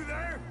 you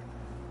there?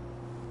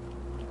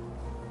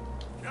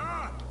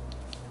 John!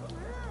 Come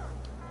here.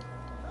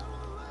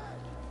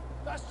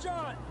 That's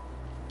John.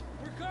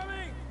 We're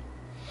coming.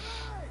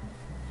 Hey.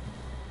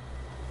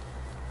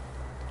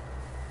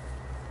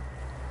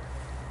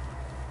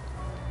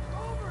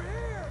 Over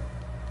here.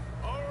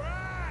 All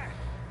right.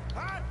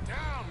 Hot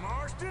down,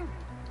 Marston.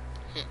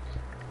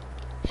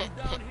 He's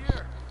down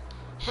here.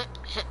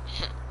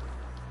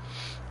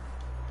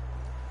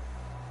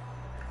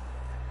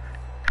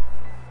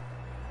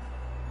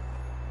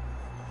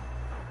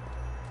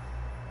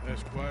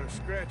 That's quite a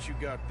scratch you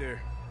got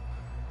there.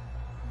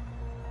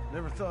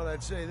 Never thought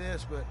I'd say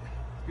this, but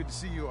it's good to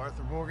see you,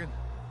 Arthur Morgan.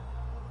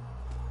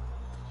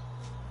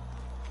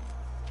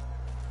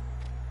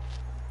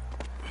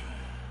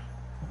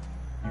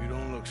 You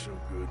don't look so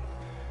good.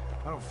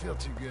 I don't feel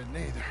too good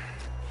neither.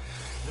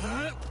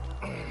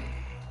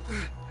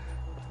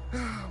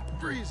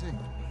 Freezing.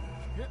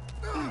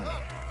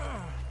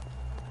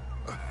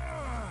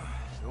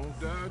 Don't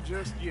die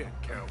just yet,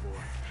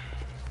 cowboy.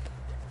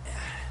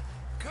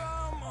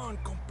 Come on,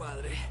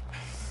 compadre.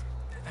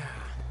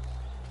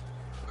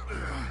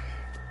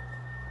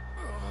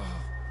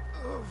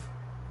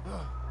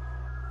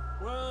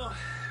 Well,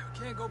 we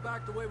can't go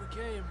back the way we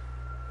came.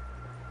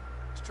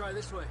 Let's try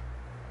this way.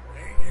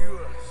 Ain't you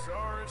a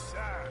sorry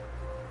sight?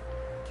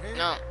 Can't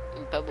Non,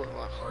 pas beau à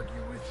voir.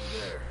 argue with you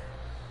there.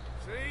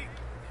 See?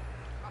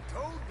 I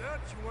told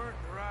Dutch you weren't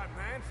the right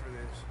man for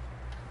this.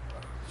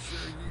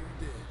 Sure you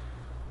did.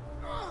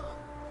 You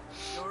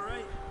all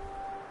right?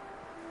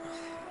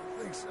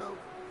 I think so.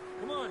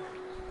 Come on.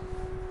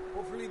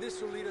 Hopefully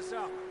this will lead us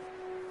out.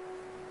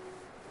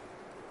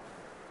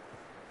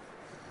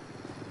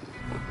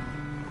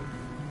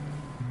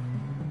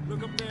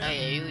 Look up there. Aïe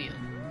aïe aïe.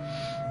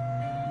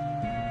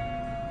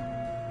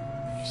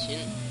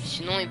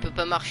 Sinon il peut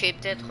pas marcher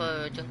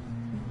peut-être. Tiens.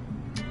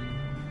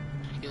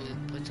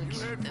 Poteau qui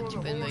se fout un petit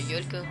peu de ma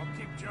gueule quoi. I'll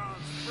keep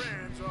John's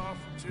friends off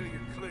until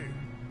you're clear.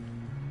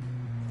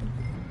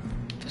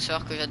 Faut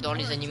savoir que j'adore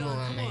les animaux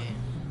hein, mais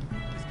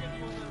Let's get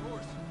you on that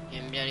horse.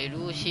 j'aime bien les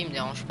loups aussi, ils me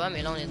dérangent pas,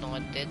 mais là on est dans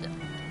Red Dead.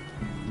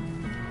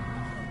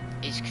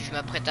 Et ce que je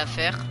m'apprête à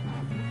faire,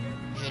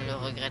 je ne le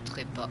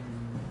regretterai pas.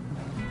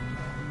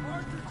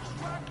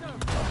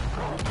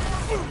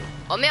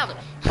 Oh merde.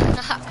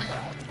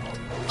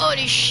 Oh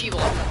les chibres.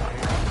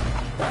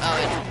 Ah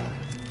ouais.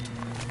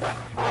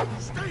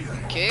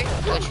 Ok,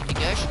 toi tu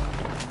dégages.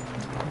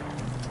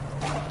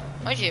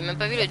 Ouais, j'ai même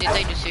pas vu le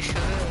détail de ses cheveux.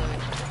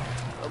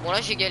 Bon là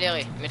j'ai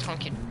galéré, mais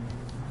tranquille.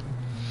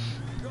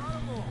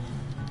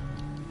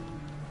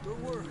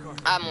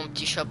 Ah mon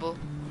petit chapeau.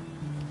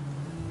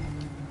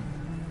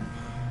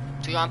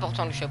 Toujours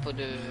important le chapeau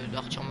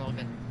d'Arthur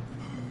Morgan.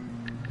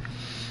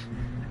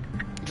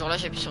 Genre là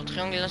j'appuie sur le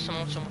triangle et là ça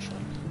monte sur mon cheval.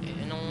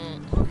 Et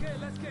non.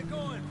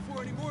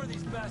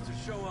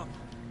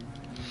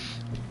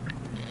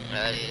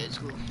 Allez, let's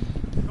go.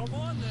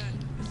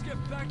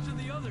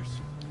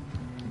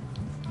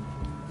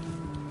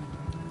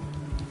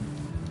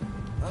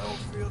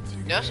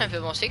 D'ailleurs ça me fait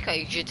penser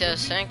qu'avec GTA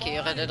 5 et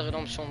Red Dead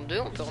Rédemption 2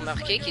 on peut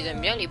remarquer qu'ils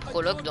aiment bien les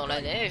prologues dans la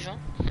neige hein.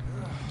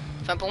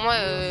 Enfin pour moi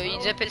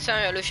ils appellent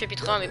ça le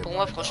chapitre 1 mais pour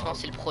moi franchement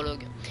c'est le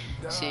prologue.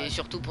 C'est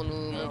surtout pour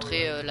nous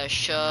montrer la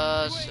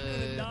chasse,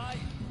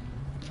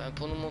 enfin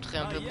pour nous montrer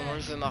un peu comment le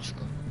jeu marche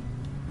quoi.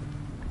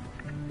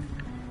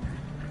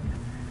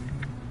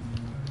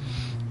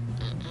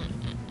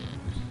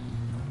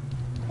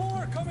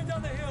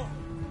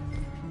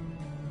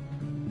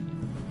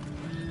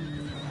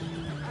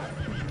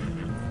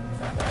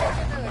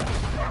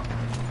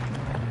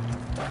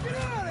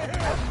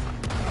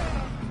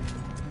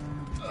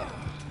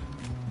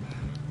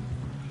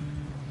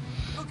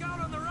 Look out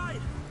on the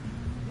right.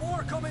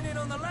 More coming in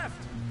on the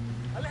left.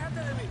 Aléjate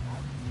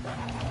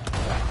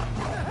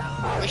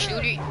Moi je suis où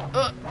lui?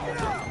 Oh.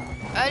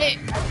 Allez.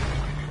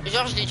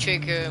 Genre je l'ai tué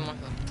avec moi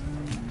quoi.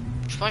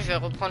 Je pense que je vais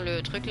reprendre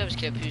le truc là parce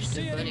qu'il a plus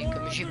de balles et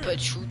comme j'ai pas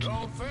de shoot.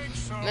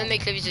 Même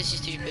avec la vis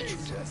assistée j'ai pas de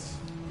shoot.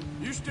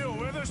 You still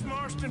with us,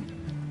 Marston?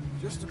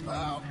 Just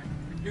about.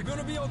 You're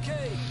gonna be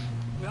okay.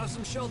 We have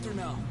some shelter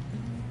now.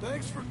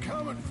 Thanks for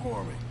coming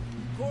for me.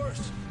 Of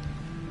course.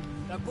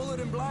 That bullet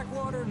in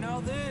Blackwater,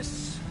 now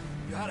this.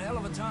 You had a hell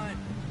of a time.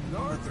 And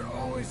Arthur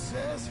always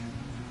says,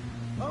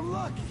 I'm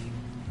lucky.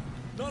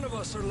 None of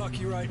us are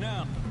lucky right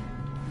now.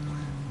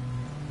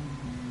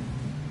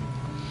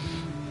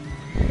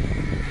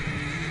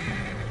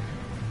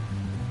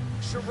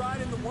 Should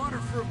ride in the water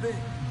for a bit.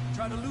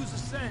 Try to lose a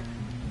scent.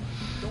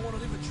 Don't want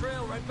to leave a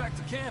trail right back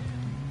to camp.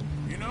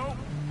 You know,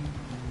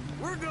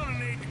 we're gonna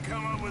need to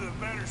come up with a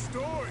better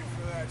story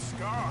for that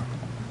scar.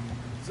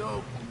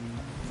 So,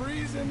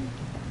 freezing,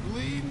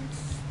 bleeding,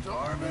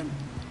 starving,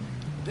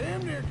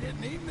 damn near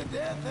getting eaten to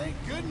death ain't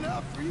good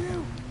enough for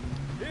you.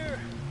 Here,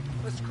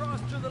 let's cross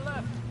to the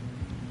left.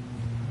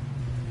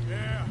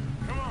 Yeah,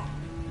 come on.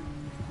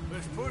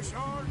 Let's push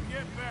hard and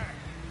get back.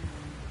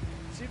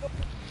 See the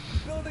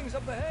buildings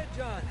up ahead,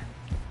 John?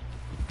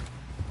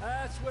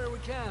 That's where we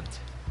camped.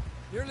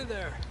 Nearly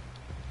there.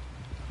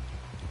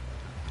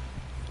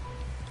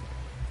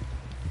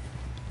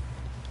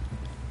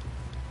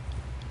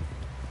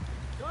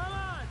 Come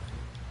on!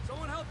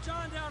 Someone help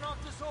John down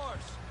off this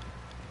horse.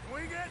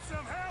 Can we get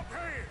some help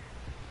here?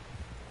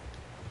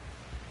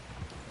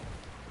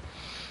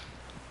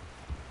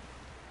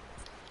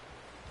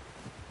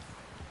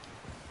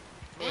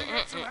 Can we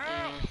get some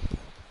help?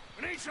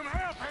 We need some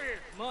help here.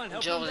 Come on,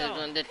 help Genre, him vous avez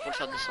besoin down. d'aide pour le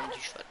faire descendre du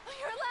cheval.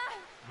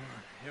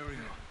 Here we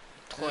go.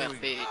 Trop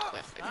RP, trop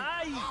RP.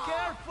 Ay,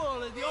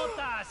 careful,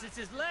 idiotas! It's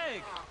his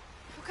leg.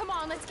 Come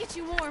on, let's get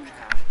you warm.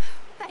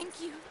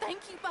 Thank you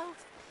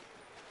both.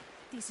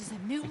 This is a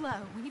new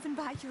low, even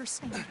by your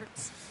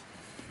standards.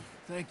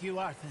 Thank you,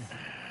 Arthur.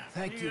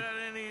 Thank You you. got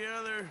any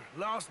other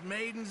lost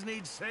maidens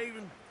need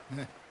saving?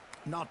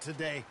 Not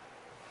today.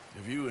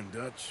 Have you and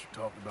Dutch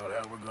talked about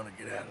how we're gonna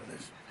get out of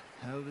this?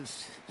 I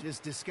was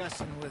just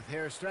discussing with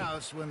Herr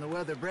Strauss when the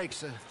weather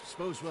breaks.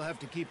 Suppose we'll have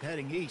to keep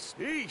heading east.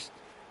 East?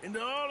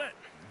 Into all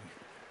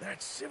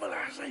that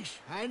civilization?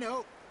 I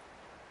know.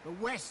 The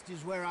west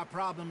is where our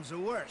problems are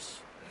worse.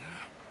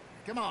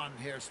 Come on,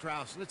 Herr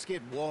Strauss. Let's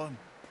get warm.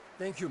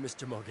 Thank you,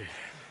 Mr. Morgan.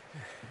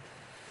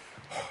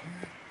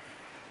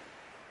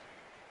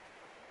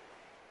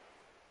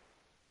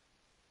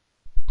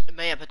 Eh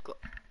ben, y a pas de quoi.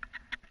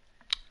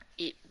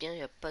 Eh bien,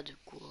 y a pas de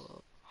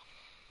quoi.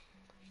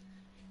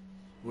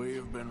 We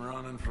have been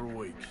running for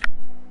weeks.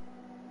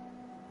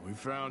 We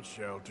found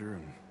shelter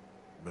and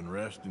been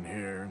resting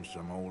here in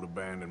some old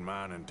abandoned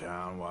mining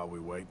town while we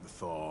wait the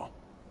thaw.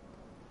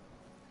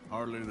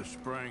 Hardly the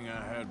spring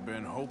I had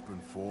been hoping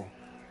for.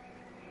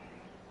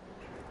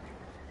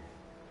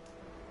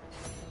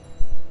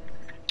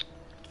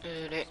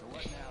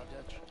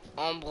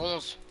 En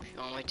bronze. J'ai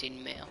vraiment été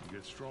une merde. We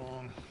get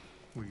strong,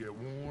 we get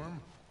warm,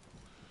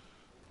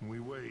 and we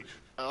wait.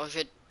 Alors je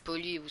vais être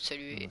poli et vous When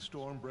saluer. the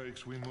storm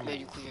breaks, we move. Mais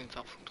du coup je vais me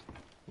faire foutre.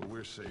 But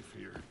we're safe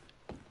here.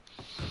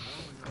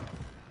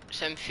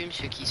 Ça me fume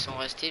ceux qui sont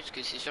restés parce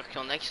que c'est sûr qu'il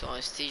y en a qui sont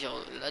restés genre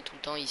là tout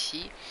le temps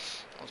ici.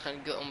 En train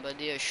de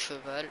gambader à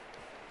cheval.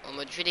 En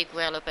mode je vais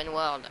découvrir l'open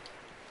world.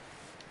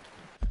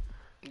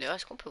 D'ailleurs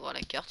est-ce qu'on peut voir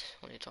la carte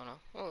en étant là?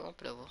 Oh ouais, on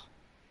peut la voir.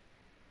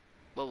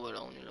 Bon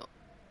voilà on est là.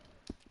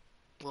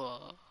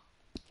 Wow.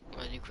 On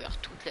a découvert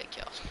toute la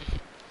carte.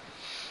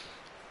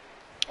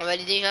 On va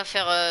aller déjà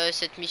faire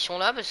cette mission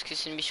là parce que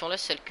cette mission là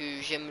c'est celle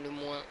que j'aime le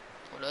moins.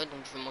 Voilà donc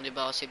je vais m'en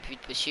débarrasser le plus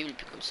vite possible et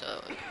puis comme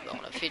ça bah,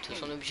 on l'a fait, de toute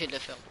façon on est obligé de la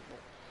faire. Donc, bon.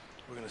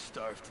 We're gonna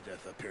starve to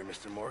death up here,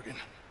 Mr. Morgan.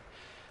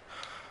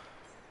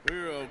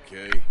 We're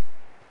okay.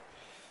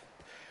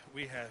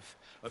 We have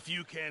a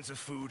few cans of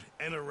food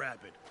and a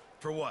rabbit.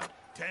 For what,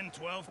 10,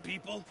 12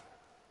 people?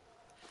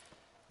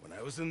 When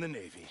I was in the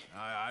Navy...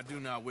 I do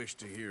not wish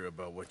to hear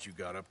about what you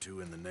got up to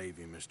in the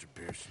Navy, Mr.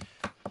 Pearson.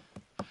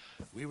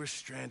 We were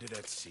stranded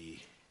at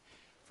sea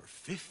for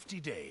 50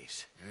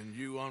 days. And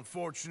you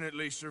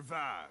unfortunately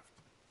survived.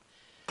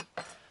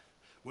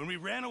 When we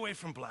ran away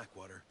from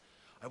Blackwater,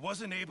 I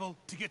wasn't able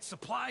to get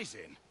supplies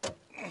in.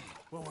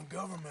 Well, when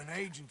government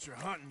agents are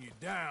hunting you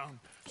down,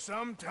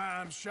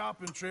 sometimes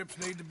shopping trips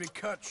need to be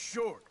cut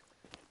short.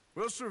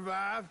 We'll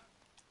survive.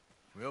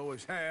 We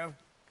always have.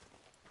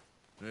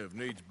 If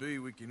needs be,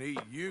 we can eat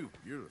you.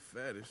 You're the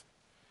fattest.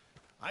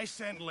 I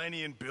sent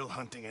Lenny and Bill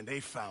hunting, and they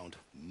found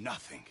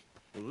nothing.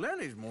 Well,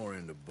 Lenny's more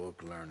into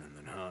book learning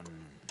than hunting.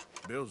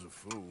 Bill's a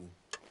fool.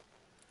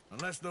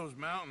 Unless those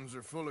mountains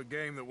are full of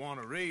game that want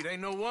to read,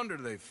 ain't no wonder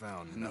they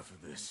found Enough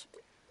of this.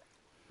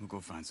 We'll go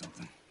find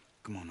something.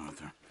 Come on,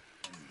 Arthur.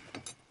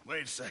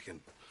 Wait a second.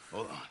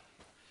 Hold on.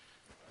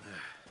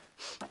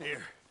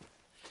 Here.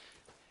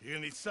 You're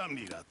gonna need something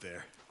to eat out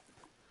there.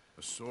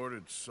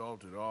 Assorted,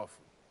 salted offal.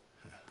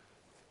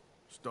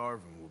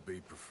 Starving will be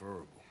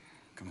preferable.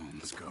 Come on,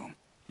 let's go.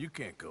 You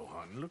can't go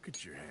hunting. Look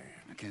at your hand.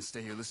 I can't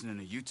stay here listening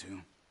to you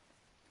two.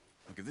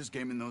 Look, if there's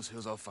game in those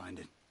hills, I'll find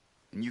it.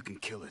 And you can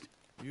kill it.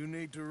 You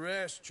need to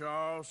rest,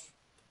 Charles.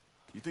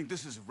 You think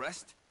this is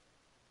rest?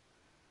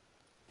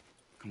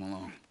 Come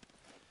along.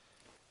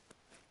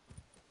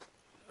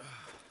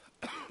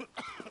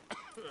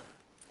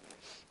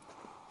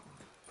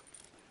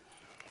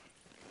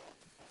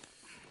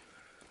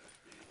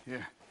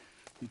 Here,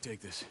 you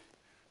take this.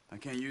 I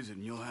can't use it,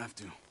 and you'll have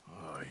to.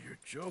 Oh, you're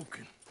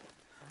joking.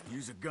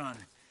 Use a gun,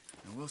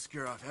 and we'll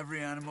scare off every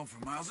animal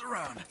for miles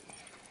around.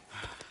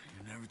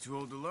 You're never too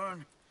old to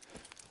learn,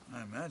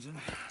 I imagine.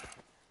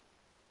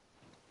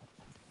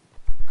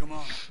 Come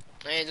on.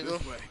 Allez, let's go.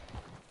 This way.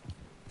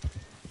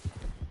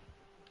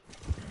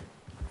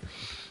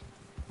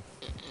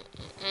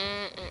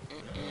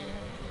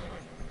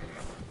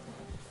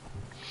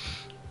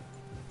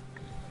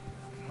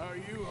 How are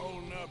you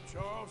holding up,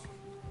 Charles?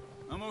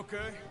 I'm okay,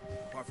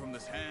 apart from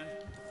this hand.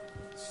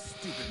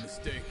 Stupid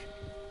mistake.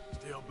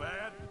 Still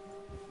bad?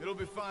 It'll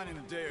be fine in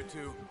a day or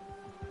two.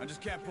 I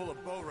just can't pull a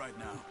bow right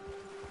now.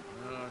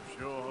 I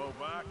sure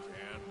hope I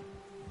can.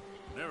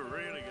 Never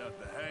really got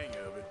the hang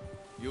of it.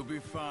 You'll be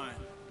fine.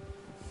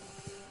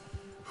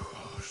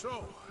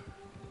 So,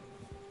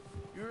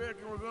 you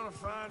reckon we're gonna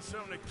find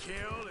something to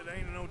kill that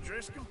ain't no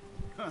Driscoll?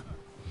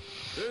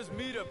 There's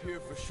meat up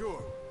here for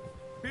sure.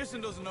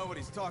 Pearson doesn't know what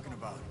he's talking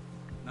about.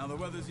 Now the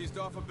weather's eased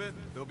off a bit,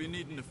 they'll be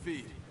needing to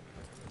feed.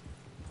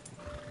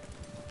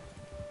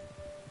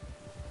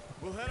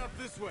 We'll head up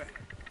this way.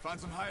 Find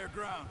some higher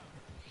ground.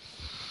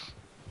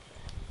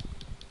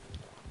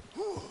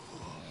 Whew.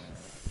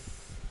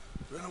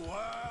 Been a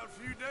wild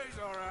few days,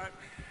 all right.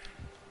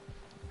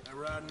 I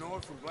ride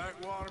north from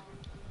Blackwater,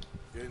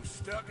 getting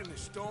stuck in the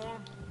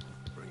storm,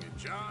 bringing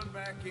John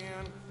back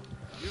in.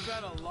 You've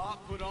had a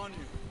lot put on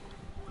you.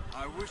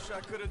 I wish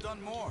I could have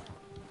done more.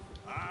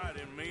 I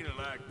didn't mean it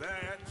like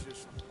that,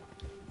 just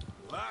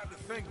a lot to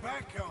think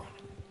back on.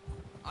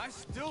 I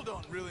still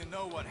don't really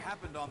know what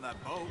happened on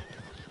that boat.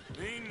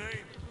 Me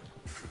neither.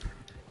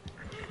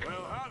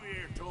 Well,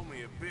 Javier told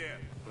me a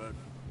bit, but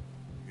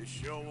it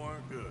sure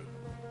weren't good.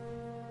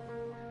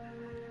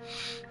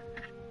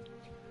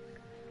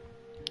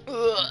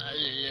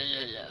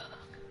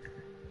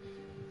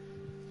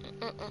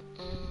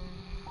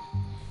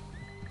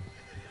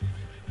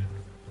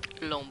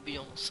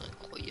 L'ambiance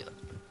incroyable.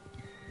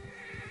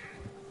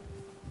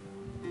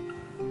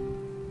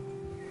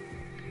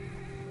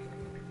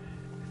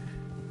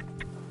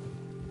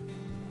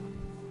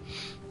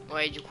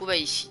 Ouais, du coup,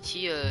 Vice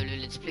City, le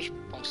let's play, je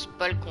pense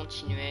pas le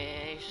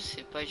continuer. Je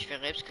sais pas, je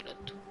verrai parce que là,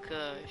 en tout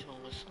cas, j'en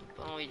ressens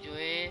pas envie de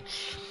jouer.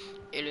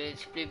 Et le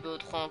let's play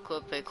BO3 en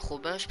coop avec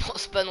Robin, je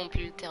pense pas non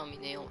plus le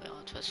terminer. On verra de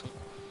toute façon.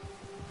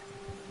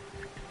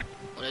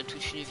 On a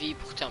toute une vie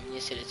pour terminer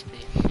ces let's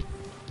play.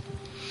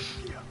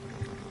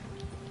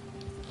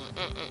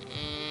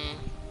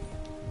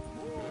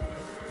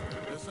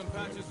 There's some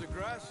patches of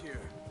grass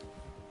here.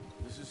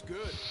 This is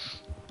good.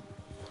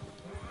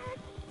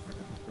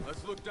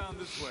 Let's look down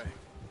this way.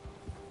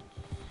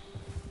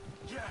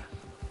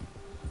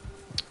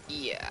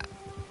 Yeah.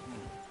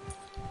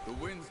 The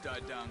wind's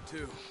died down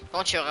too.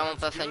 Bon, tu es vraiment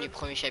pas fan du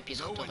premier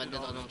chapitre de Red Dead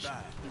Redemption.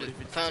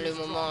 Enfin, le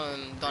moment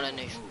dans la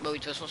neige. Bah oui,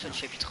 de toute façon, c'est le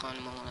chapitre 1, le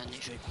moment dans la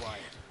neige.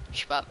 Je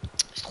sais pas,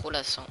 c'est trop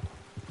lassant.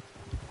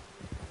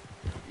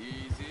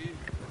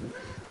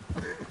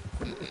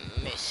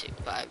 Mais c'est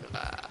pas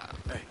grave.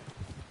 Hey,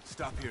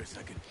 stop here a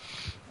second.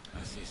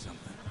 I see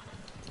something.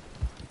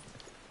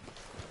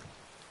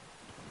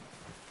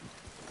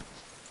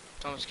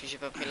 Attends, parce que j'ai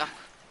pas pris l'arc.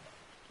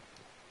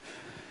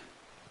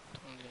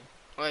 Attendez.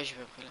 Ouais, j'ai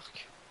pas pris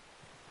l'arc.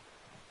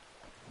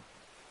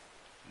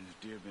 There's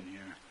deer been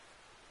here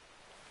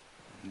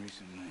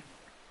recently.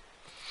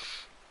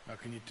 How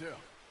can you tell?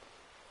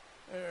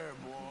 There,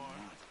 boy.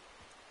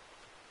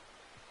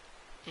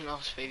 Non,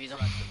 c'est pas évident.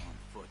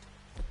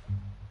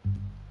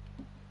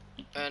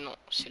 Non,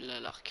 c'est là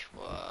l'arc.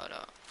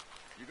 Voilà.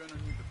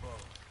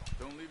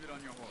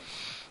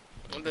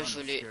 Bah je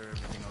l'ai.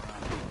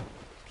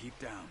 Keep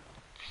down.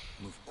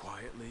 Move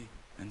quietly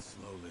and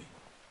slowly.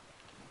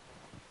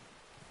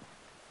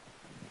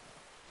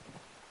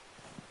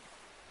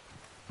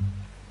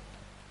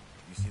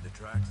 You see the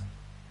tracks?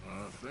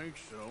 I think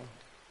so.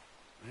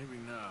 Maybe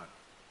not.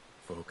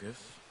 Focus.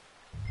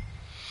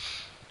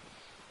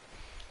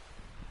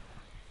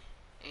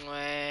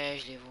 Ouais,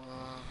 je les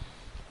vois.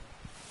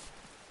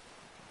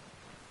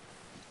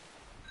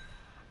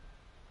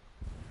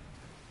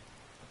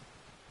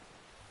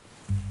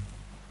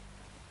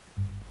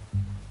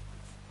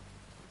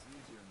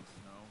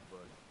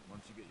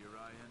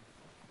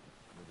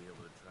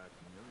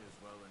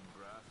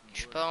 Je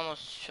suis pas vraiment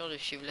sûr de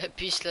suivre la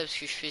piste là parce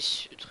que je fais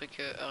ce truc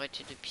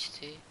arrêter de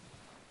pister.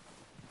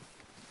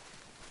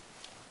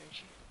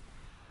 Okay.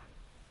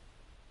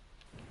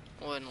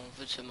 Ouais non, en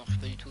fait ça marche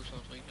pas du tout son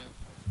truc là.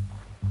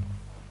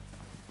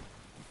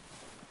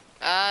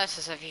 Ah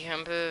ça s'affiche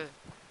un peu.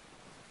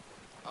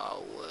 Ah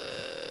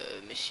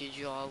ouais, mais c'est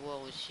dur à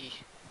voir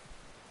aussi.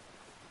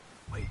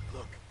 Wait,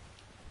 look.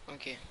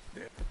 Ok.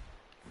 There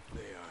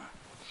they are.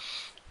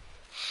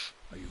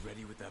 Are you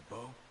ready with that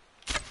bow?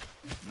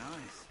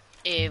 Nice.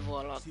 Et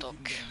voilà, toc.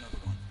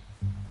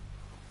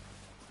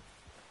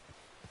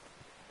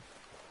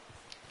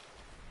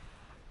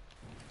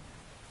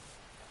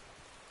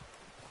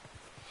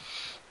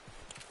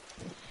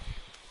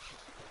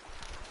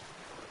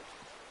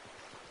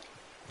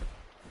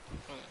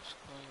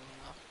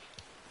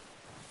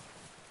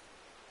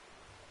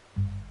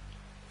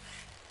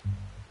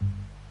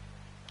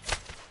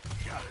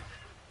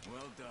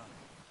 Well done.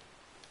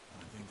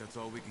 I think that's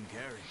all we can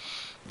carry.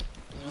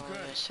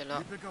 Okay, c'est là.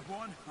 You pick up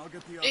one, I'll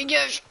get the other.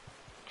 Dégage.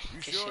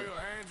 You sure your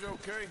hand's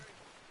okay?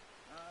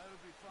 It'll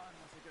be fine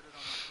once I get it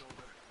on my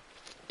shoulder.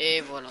 Et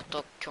voilà,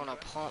 toc, on la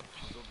prend.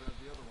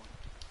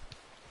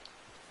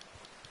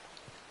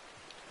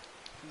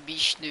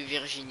 Biche de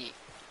Virginie.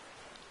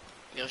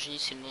 Virginie,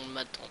 c'est le nom de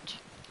ma tante.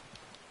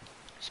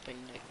 C'est pas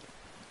une blague.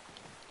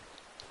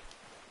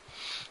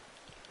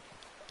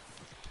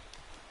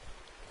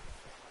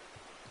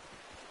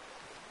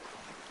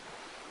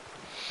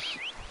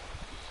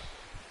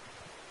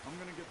 I'm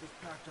gonna get this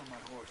packed on my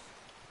horse.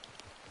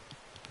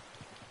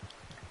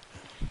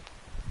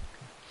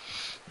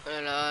 Là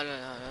là là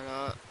là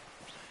là.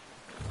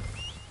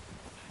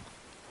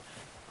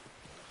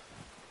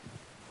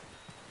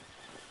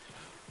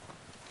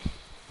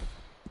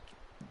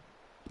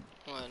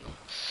 Ouais, non.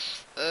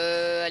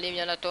 Allez,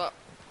 viens là, toi.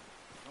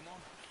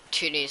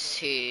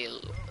 Tennessee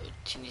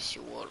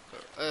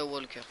Walker.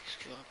 Walker,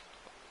 excuse-moi.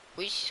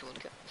 Oui, c'est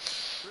Walker.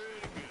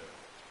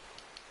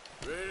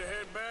 Ready to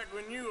head back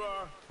when you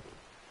are.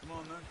 Come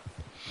on, then.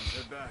 Let's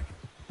head back.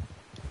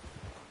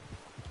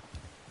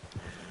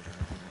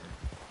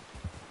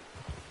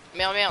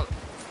 Merde, merde.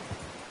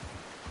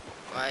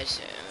 Ouais,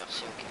 c'est...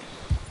 Merci, ok.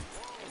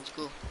 Let's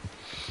go.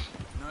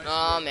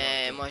 Non,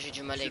 mais moi j'ai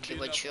du mal avec les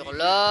voitures.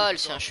 Lol,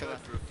 c'est un cheval.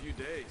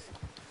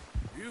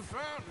 You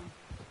found him.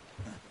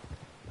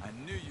 I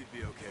knew you'd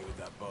be okay with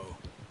that bow.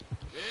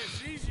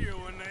 It's easier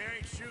when they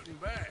ain't shooting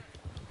back.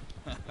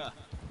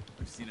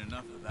 We've seen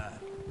enough of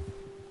that.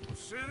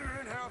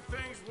 Considering how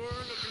things were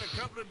looking a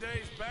couple of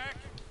days back,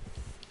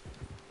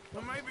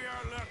 well, maybe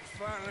our luck's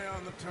finally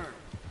on the turn.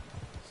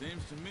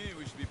 Seems to me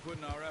we should be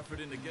putting our effort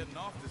into getting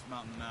off this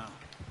mountain now.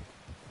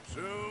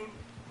 Soon.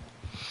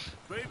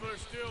 People are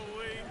still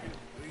weak,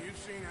 and you've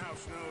seen how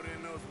snowed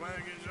in those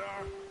wagons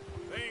are.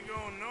 They ain't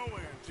going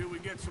nowhere until we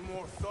get some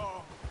more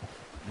thaw.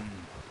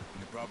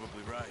 You're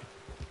probably right.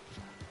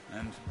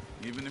 And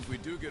even if we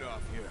do get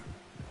off here,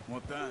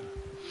 what then?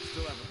 We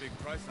still have a big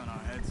price on our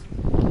heads.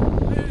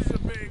 This is a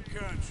big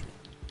country.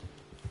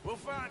 We'll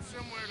find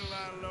somewhere to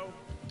lie low.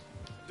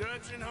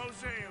 Dutch and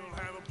Jose will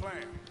have a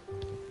plan.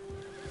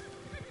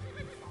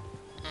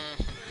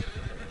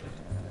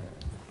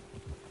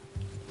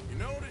 You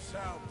notice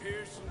how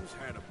Pearson's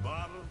had a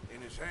bottle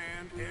in his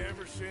hand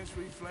ever since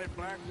we fled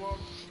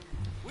Blackwater?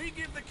 We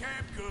give the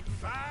camp cook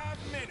 5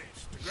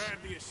 minutes to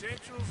grab the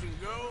essentials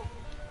and go,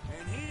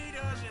 and he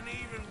doesn't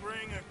even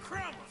bring a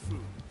crumb of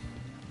food.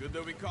 Good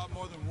that we caught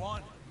more than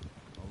one.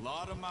 A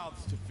lot of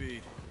mouths to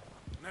feed.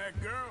 And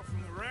that girl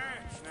from the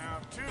ranch now,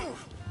 too.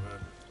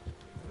 But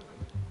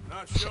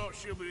not sure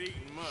she'll be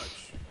eating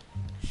much.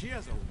 She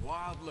has a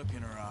wild look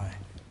in her eye.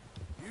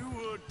 You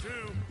would,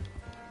 too.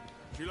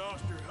 She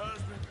lost her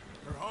husband,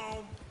 her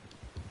home,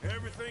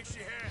 everything she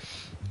had.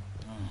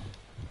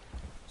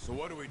 So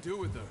what do we do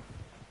with her?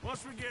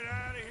 Once we get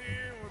out of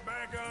here and we're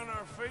back on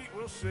our feet,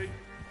 we'll see.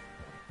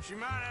 She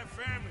might have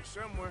family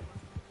somewhere.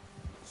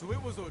 So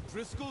it was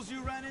O'Driscoll's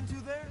you ran into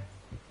there?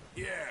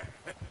 Yeah.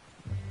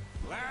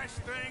 Last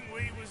thing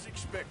we was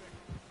expecting.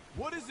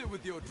 What is it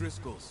with the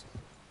O'Driscolls?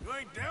 You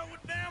ain't dealt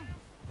with them?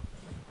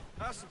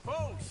 I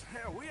suppose.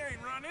 Hell, we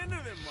ain't run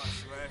into them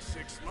much the last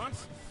 6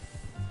 months.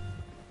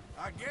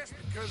 I guess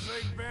because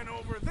they've been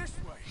over this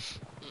way.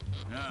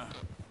 Yeah.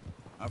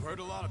 I've heard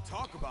a lot of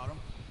talk about them.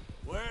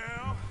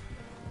 Well,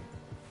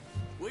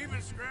 we've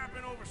been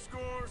scrapping over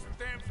scores with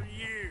them for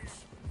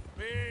years.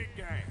 Big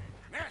gang.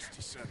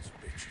 Nasty sons of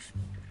bitches.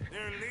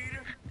 Their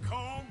leader,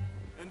 Combe,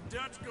 and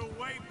Dutch go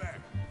way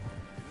back.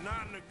 And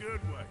not in a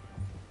good way.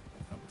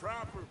 A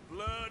proper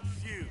blood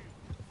feud.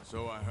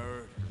 So I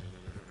heard.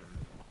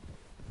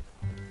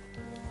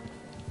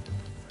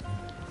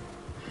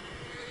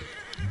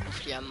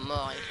 Conflit à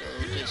mort avec le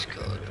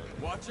O'Driscoll.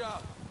 Watch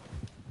out.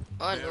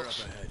 Oh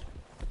l'ours.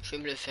 Je vais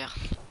me le faire.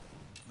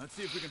 Let's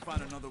see if we can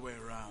find another way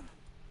around.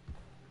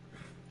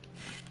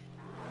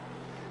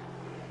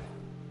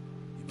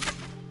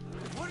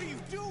 What are you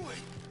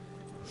doing?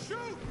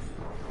 Shoot!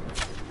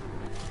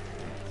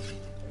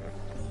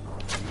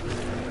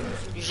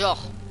 Genre.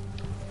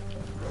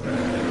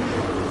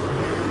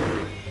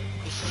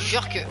 Je vous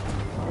jure que...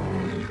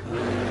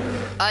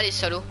 Ah les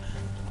salauds.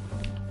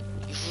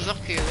 Je vous jure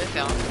que je vais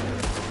faire.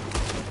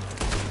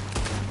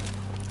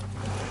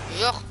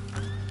 Genre.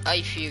 Ah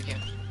il fuit, ok.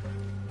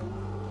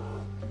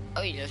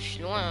 Ah oui, il a fui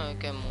loin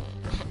quand même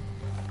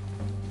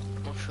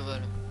mon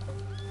cheval.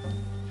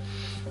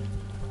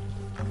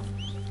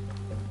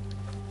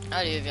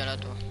 Allez, viens là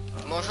toi.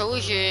 Bon j'avoue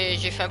j'ai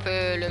fait un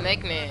peu le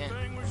mec mais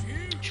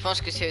je pense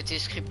que c'était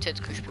scripted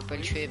que je peux pas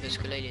le tuer parce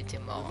que là il était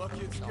mort.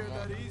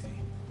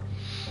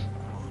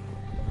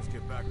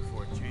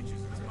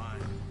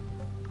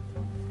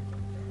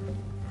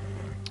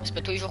 C'est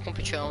pas tous les jours qu'on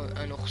peut tuer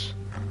un ours.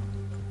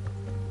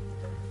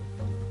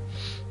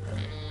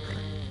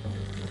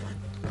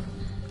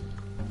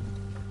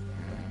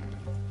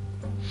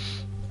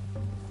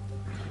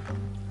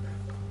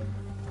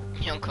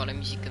 Il y a encore la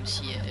musique comme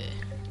si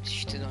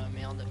j'étais dans la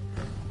merde.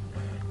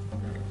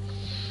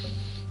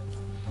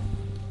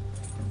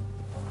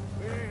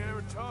 We ain't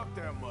never talked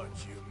that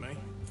much, you and me.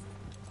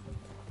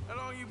 How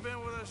long you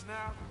been with us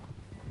now?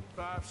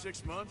 5,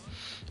 6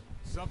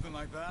 Something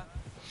like that.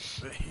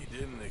 Bet you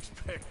didn't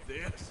expect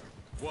this.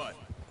 What?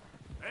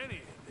 any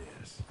of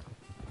this.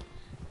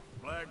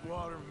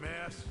 Blackwater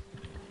mess.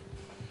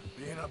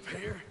 Being up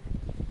here?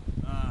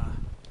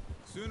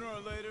 Sooner or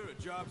later,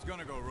 a job's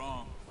gonna go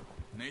wrong.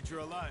 Nature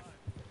of life.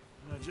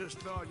 I just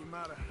thought you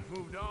might have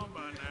moved on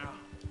by now.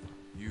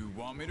 You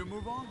want me to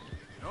move on?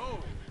 No.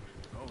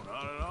 No,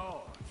 not at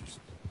all. Just...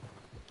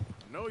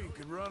 I know you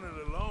could run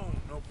it alone,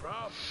 no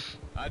problem.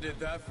 I did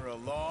that for a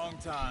long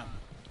time.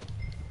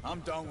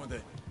 I'm done with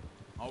it.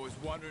 Always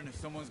wondering if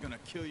someone's gonna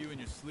kill you in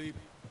your sleep.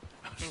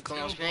 On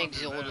commence bien avec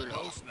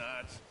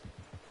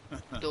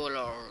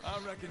 $0.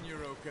 I reckon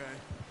you're okay.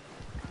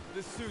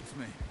 This suits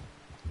me.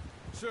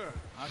 Sure,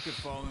 I could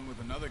fall in with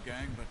another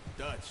gang, but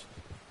Dutch...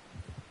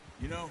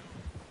 You know,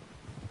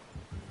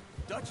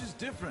 Dutch is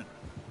different.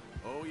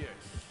 Oh, yes.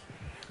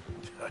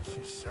 Dutch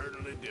is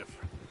certainly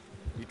different.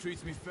 He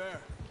treats me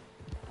fair.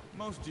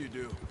 Most of you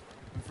do.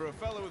 And for a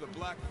fellow with a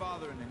black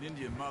father and an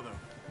Indian mother,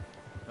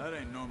 that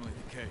ain't normally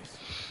the case.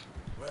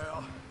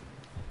 Well,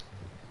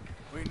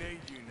 we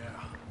need you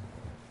now.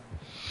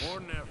 More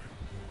than ever.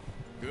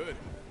 Good.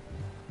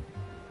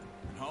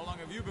 And how long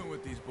have you been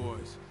with these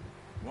boys?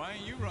 Why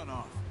ain't you run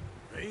off?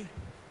 Me?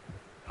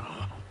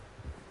 Oh,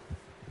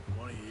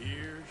 20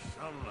 years,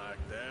 something like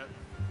that.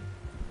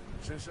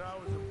 Since I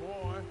was a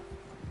boy.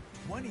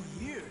 20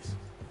 years?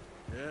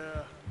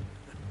 Yeah.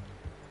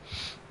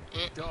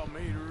 He taught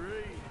me to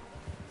read.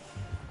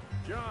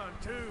 John,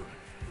 too.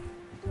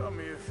 Taught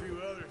me a few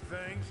other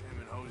things, him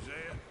and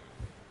Hosea.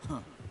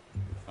 Huh.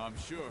 I'm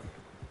sure.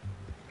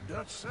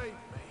 Dutch saved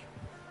me.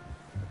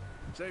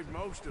 Saved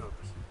most of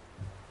us.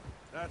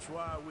 That's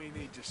why we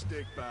need to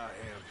stick by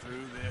him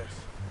through this.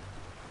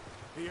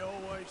 He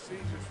always sees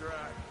us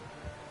right.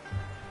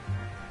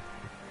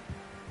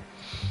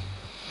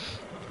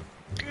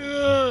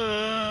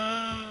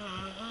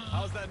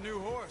 How's that new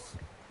horse?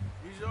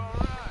 He's all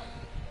right.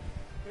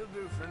 He'll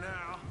do for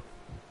now.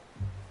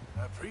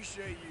 I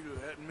appreciate you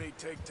letting me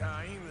take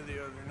Taima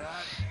the other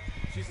night.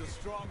 She's a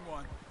strong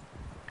one.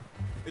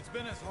 It's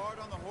been as hard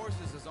on the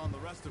horses as on the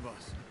rest of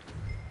us.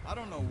 I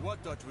don't know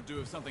what Dutch would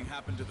do if something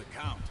happened to the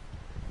Count.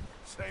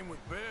 Same with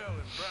Bill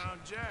and Brown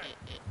Jack.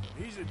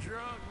 He's a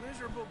drunk,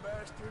 miserable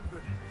bastard,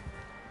 but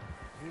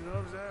he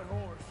loves that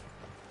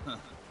horse.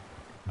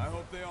 I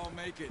hope they all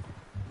make it.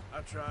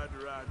 I tried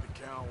to ride the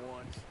Count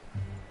once.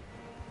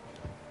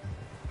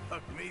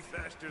 Hucked me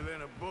faster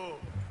than a bull.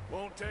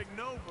 Won't take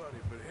nobody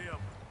but him.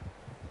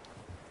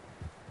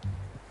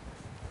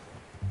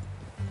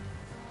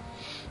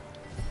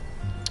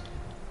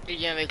 Il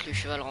vient avec le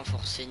cheval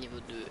renforcé niveau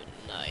 2.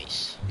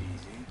 Nice.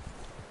 Easy.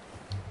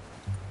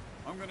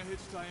 I'm gonna hitch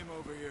time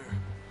over here.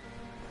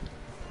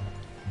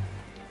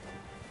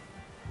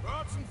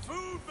 Brought some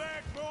food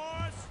back,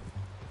 boys.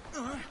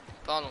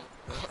 Pardon.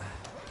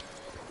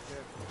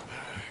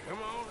 Come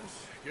on,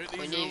 let's get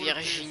these Prenez over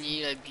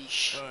Virginie la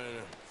biche.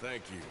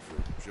 Thank you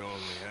for showing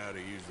me how to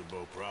use the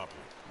bow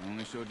properly. I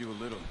only showed you a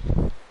little.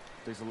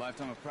 Takes a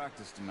lifetime of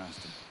practice to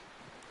master.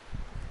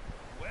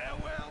 Well,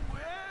 well,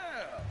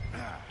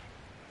 well.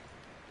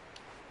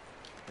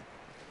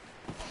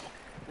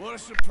 What a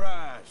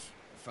surprise.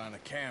 Find a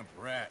camp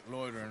rat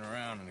loitering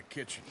around in the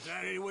kitchen. Is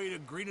that any way to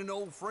greet an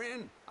old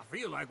friend? I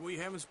feel like we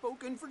haven't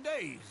spoken for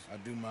days. I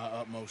do my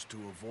utmost to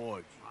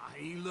avoid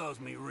you. He loves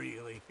me,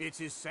 really. It's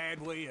his sad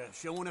way of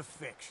showing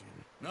affection.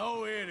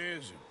 No, it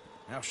isn't.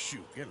 Now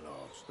shoot, get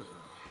lost.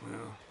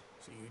 Well,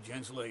 see you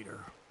gents later.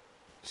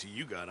 See,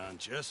 you got on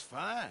just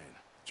fine.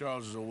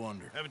 Charles is a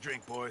wonder. Have a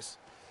drink, boys.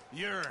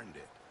 You earned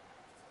it.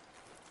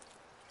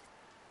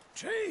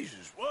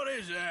 Jesus, what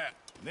is that?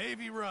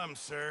 Navy rum,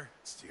 sir.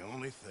 It's the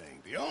only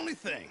thing. The only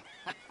thing.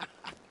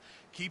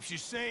 Keeps you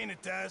sane,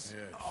 it does.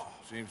 Yeah,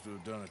 seems to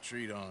have done a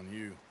treat on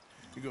you.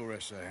 You go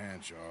rest that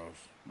hand, Charles.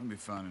 I'll be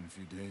fine in a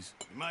few days.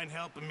 You mind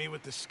helping me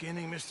with the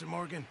skinning, Mr.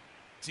 Morgan?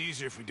 It's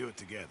easier if we do it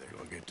together. Do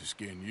I get to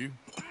skin you?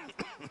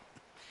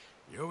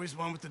 You're always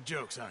one with the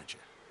jokes, aren't you?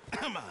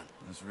 Come on.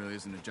 This really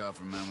isn't a job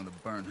for a man with a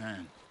burnt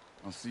hand.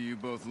 I'll see you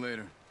both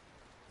later.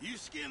 You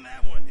skin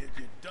that one you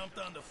dumped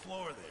on the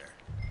floor there.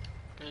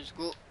 Let's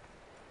go.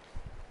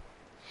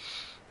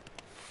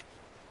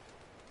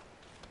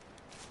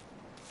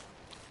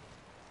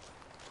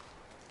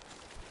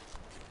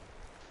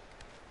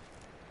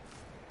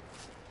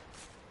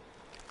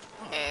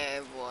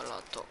 Et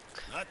voilà, toc.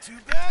 Not too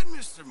bad,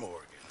 Mr.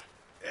 Morgan.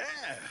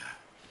 Yeah.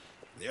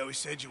 They always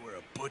said you were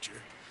a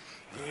butcher.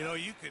 You know,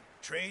 you could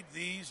trade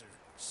these or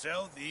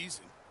sell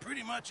these in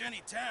pretty much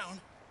any town.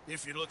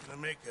 If you're looking to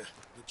make a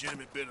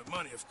legitimate bit of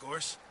money, of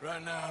course.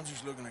 Right now, I'm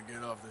just looking to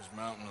get off this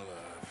mountain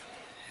alive.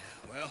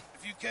 Well,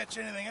 if you catch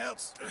anything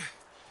else,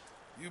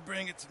 you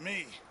bring it to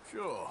me.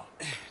 Sure.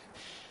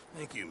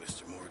 Thank you,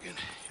 Mr. Morgan.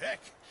 Heck,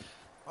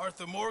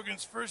 Arthur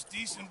Morgan's first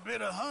decent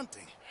bit of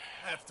hunting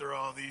after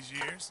all these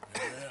years.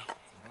 Yeah,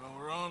 well,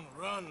 we're on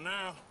the run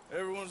now.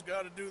 Everyone's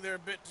got to do their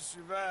bit to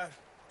survive.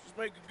 Just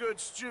make a good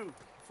stew.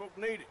 Folk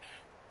need it.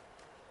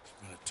 It's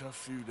been a tough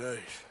few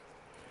days.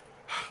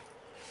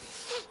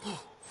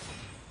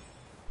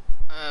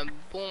 Un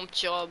bon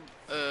petit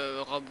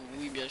ragoût,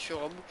 oui bien sûr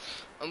ragoût.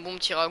 Un bon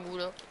petit ragoût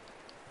là.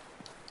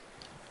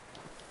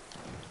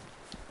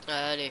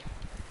 Allez.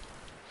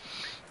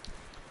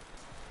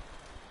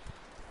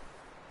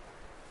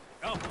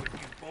 up with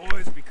you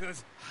boys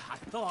because I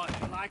thought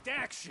you liked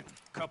action.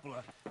 Couple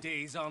of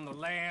days on the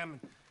lam, and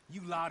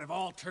you lot have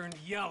all turned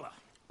yellow.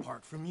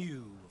 Apart from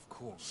you, of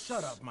course.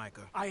 Shut up,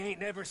 Micah. I ain't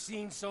never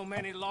seen so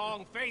many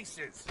long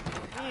faces.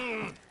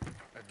 I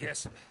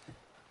guess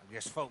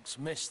folks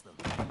miss them.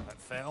 That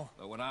fell.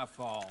 But when I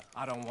fall,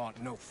 I don't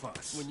want no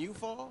fuss. When you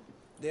fall,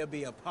 there'll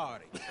be a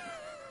party.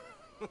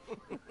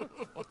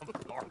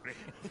 Party.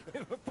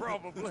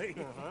 Probably.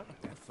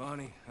 That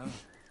funny, huh?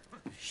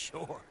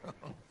 Sure.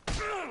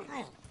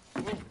 I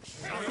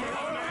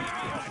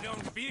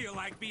don't feel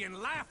like being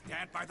laughed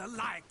at by the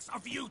likes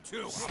of you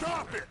two.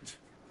 Stop it!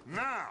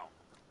 Now!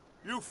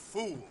 You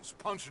fools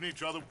punching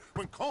each other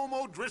when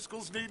Como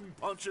Driscoll's needing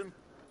punching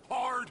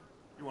hard.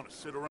 You want to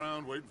sit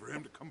around waiting for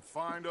him to come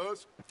find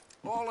us?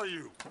 All of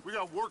you, we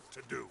got work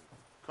to do.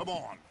 Come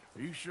on.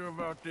 Are you sure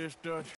about this, Dutch?